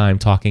more time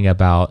talking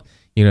about,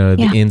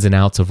 the ins and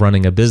outs of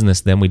running a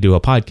business than we do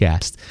a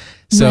podcast.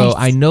 So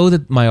I know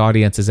that my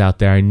audience is out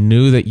there. I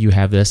knew that you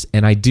have this,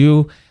 and I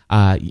do,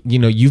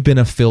 you've been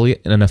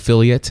an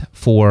affiliate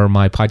for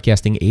my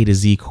podcasting A to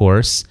Z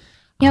course.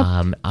 Yep.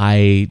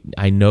 I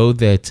know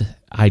that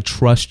I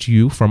trust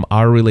you from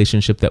our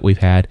relationship that we've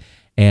had,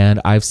 and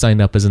I've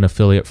signed up as an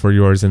affiliate for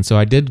yours. And so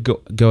I did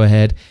go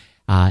ahead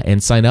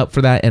and sign up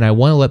for that. And I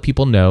want to let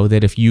people know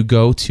that if you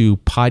go to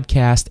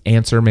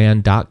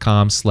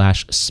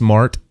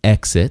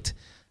podcastanswerman.com/smart-exit,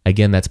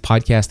 again, that's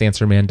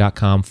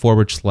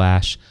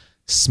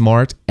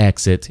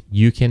podcastanswerman.com/smart-exit,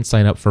 you can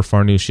sign up for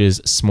Farnoosh's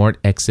Smart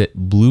Exit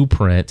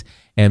Blueprint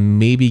and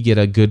maybe get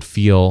a good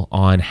feel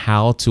on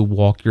how to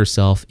walk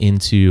yourself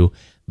into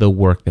the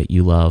work that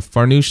you love.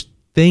 Farnoosh,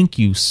 thank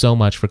you so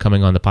much for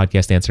coming on the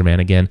Podcast Answer Man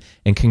again,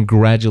 and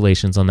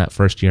congratulations on that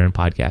first year in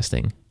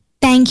podcasting.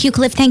 Thank you,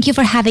 Cliff. Thank you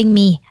for having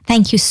me.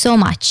 Thank you so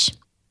much.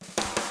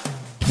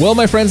 Well,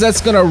 my friends,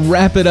 that's going to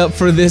wrap it up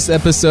for this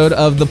episode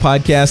of the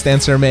Podcast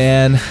Answer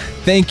Man.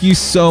 Thank you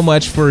so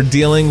much for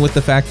dealing with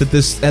the fact that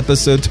this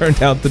episode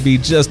turned out to be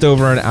just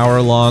over an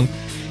hour long.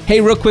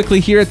 Hey, real quickly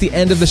here at the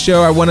end of the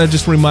show, I want to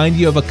just remind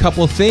you of a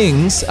couple of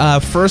things.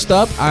 First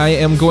up, I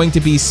am going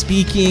to be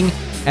speaking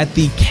at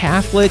the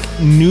Catholic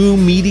New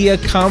Media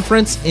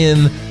Conference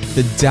in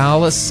the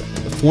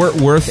Dallas-Fort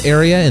Worth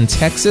area in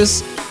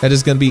Texas. That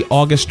is going to be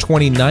August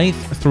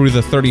 29th through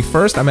the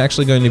 31st. I'm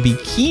actually going to be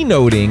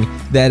keynoting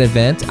that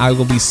event. I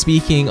will be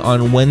speaking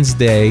on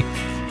Wednesday,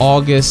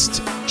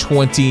 August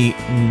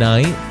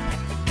 29th.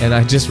 And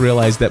I just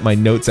realized that my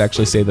notes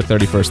actually say the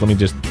 31st. Let me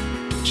just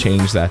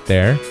change that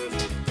there.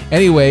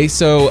 Anyway,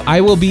 so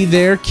I will be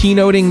there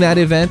keynoting that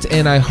event,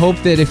 and I hope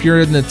that if you're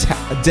in the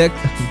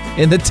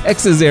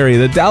Texas area,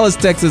 the Dallas,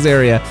 Texas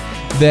area,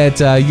 that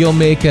you'll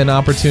make an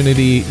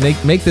opportunity,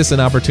 make this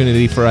an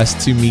opportunity for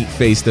us to meet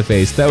face to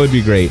face. That would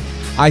be great.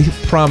 I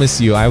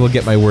promise you, I will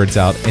get my words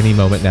out any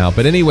moment now.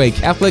 But anyway,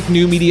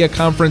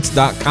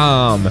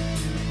 CatholicNewMediaConference.com.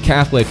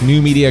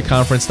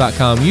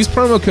 CatholicNewMediaConference.com. Use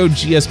promo code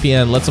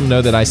GSPN. Let them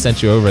know that I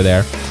sent you over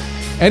there.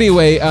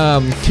 Anyway,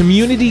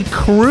 Community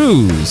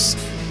Cruise.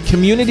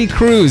 Community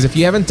Cruise. If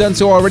you haven't done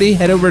so already,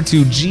 head over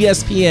to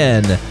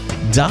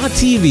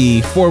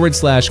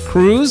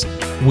gspn.tv/cruise.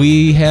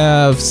 We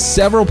have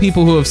several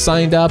people who have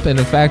signed up, and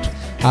in fact,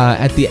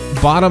 at the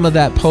bottom of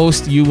that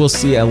post, you will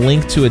see a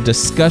link to a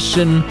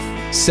discussion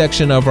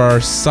section of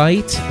our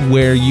site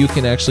where you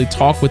can actually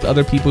talk with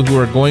other people who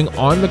are going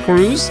on the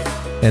cruise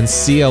and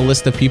see a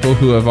list of people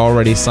who have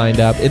already signed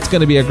up. It's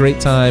going to be a great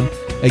time.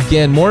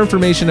 Again, more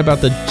information about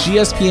the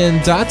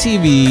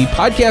gspn.tv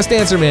Podcast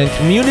Answer Man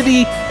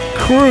Community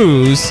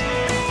Cruise,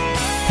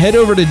 head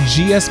over to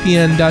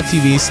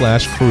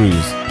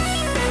gspn.tv/cruise.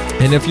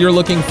 And if you're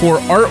looking for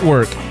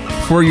artwork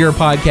for your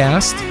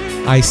podcast,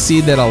 I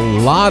see that a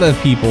lot of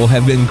people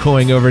have been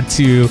going over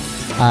to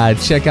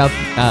check out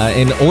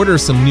and order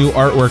some new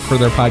artwork for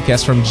their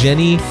podcast from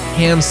Jenny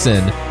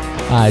Hampson.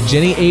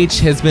 Jenny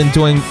H has been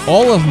doing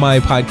all of my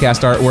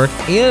podcast artwork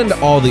and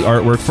all the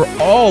artwork for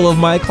all of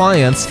my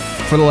clients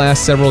for the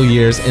last several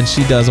years, and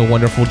she does a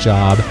wonderful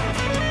job.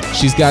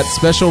 She's got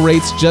special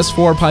rates just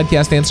for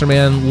Podcast Answer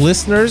Man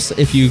listeners.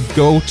 If you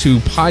go to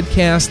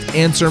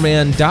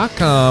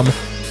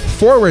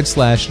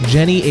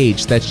podcastanswerman.com/Jenny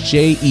H, that's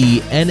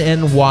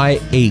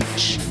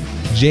JENNYH.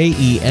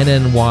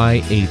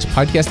 JENNYH.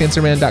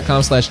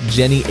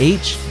 Podcastanswerman.com/Jenny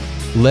H.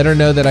 Let her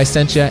know that I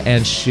sent you,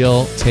 and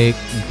she'll take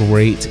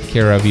great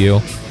care of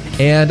you.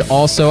 And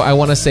also, I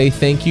want to say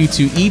thank you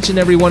to each and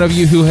every one of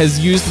you who has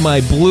used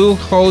my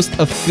Bluehost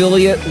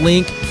affiliate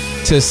link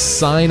to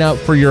sign up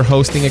for your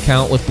hosting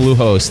account with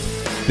Bluehost.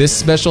 This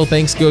special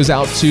thanks goes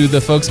out to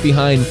the folks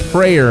behind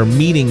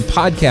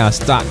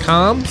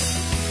PrayerMeetingPodcast.com,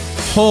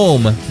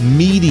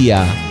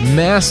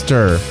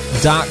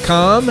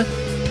 HomeMediaMaster.com,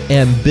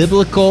 and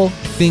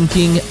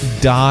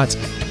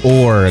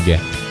BiblicalThinking.org.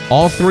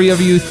 All three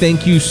of you,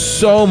 thank you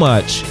so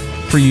much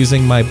for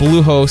using my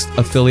Bluehost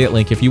affiliate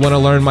link. If you want to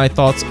learn my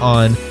thoughts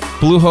on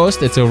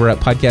Bluehost, it's over at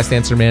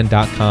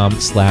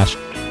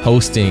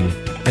podcastanswerman.com/hosting.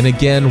 And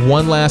again,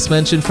 one last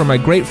mention from my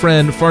great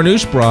friend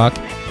Farnoosh Brock.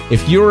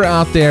 If you're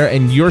out there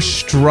and you're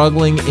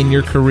struggling in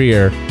your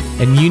career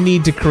and you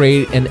need to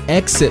create an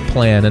exit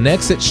plan, an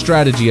exit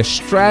strategy, a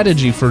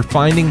strategy for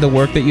finding the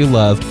work that you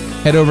love,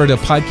 head over to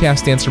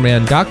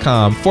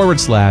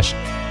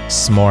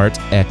podcastanswerman.com/smart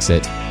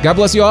exit. God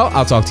bless you all.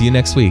 I'll talk to you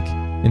next week.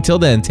 Until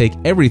then, take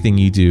everything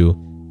you do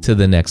to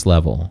the next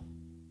level.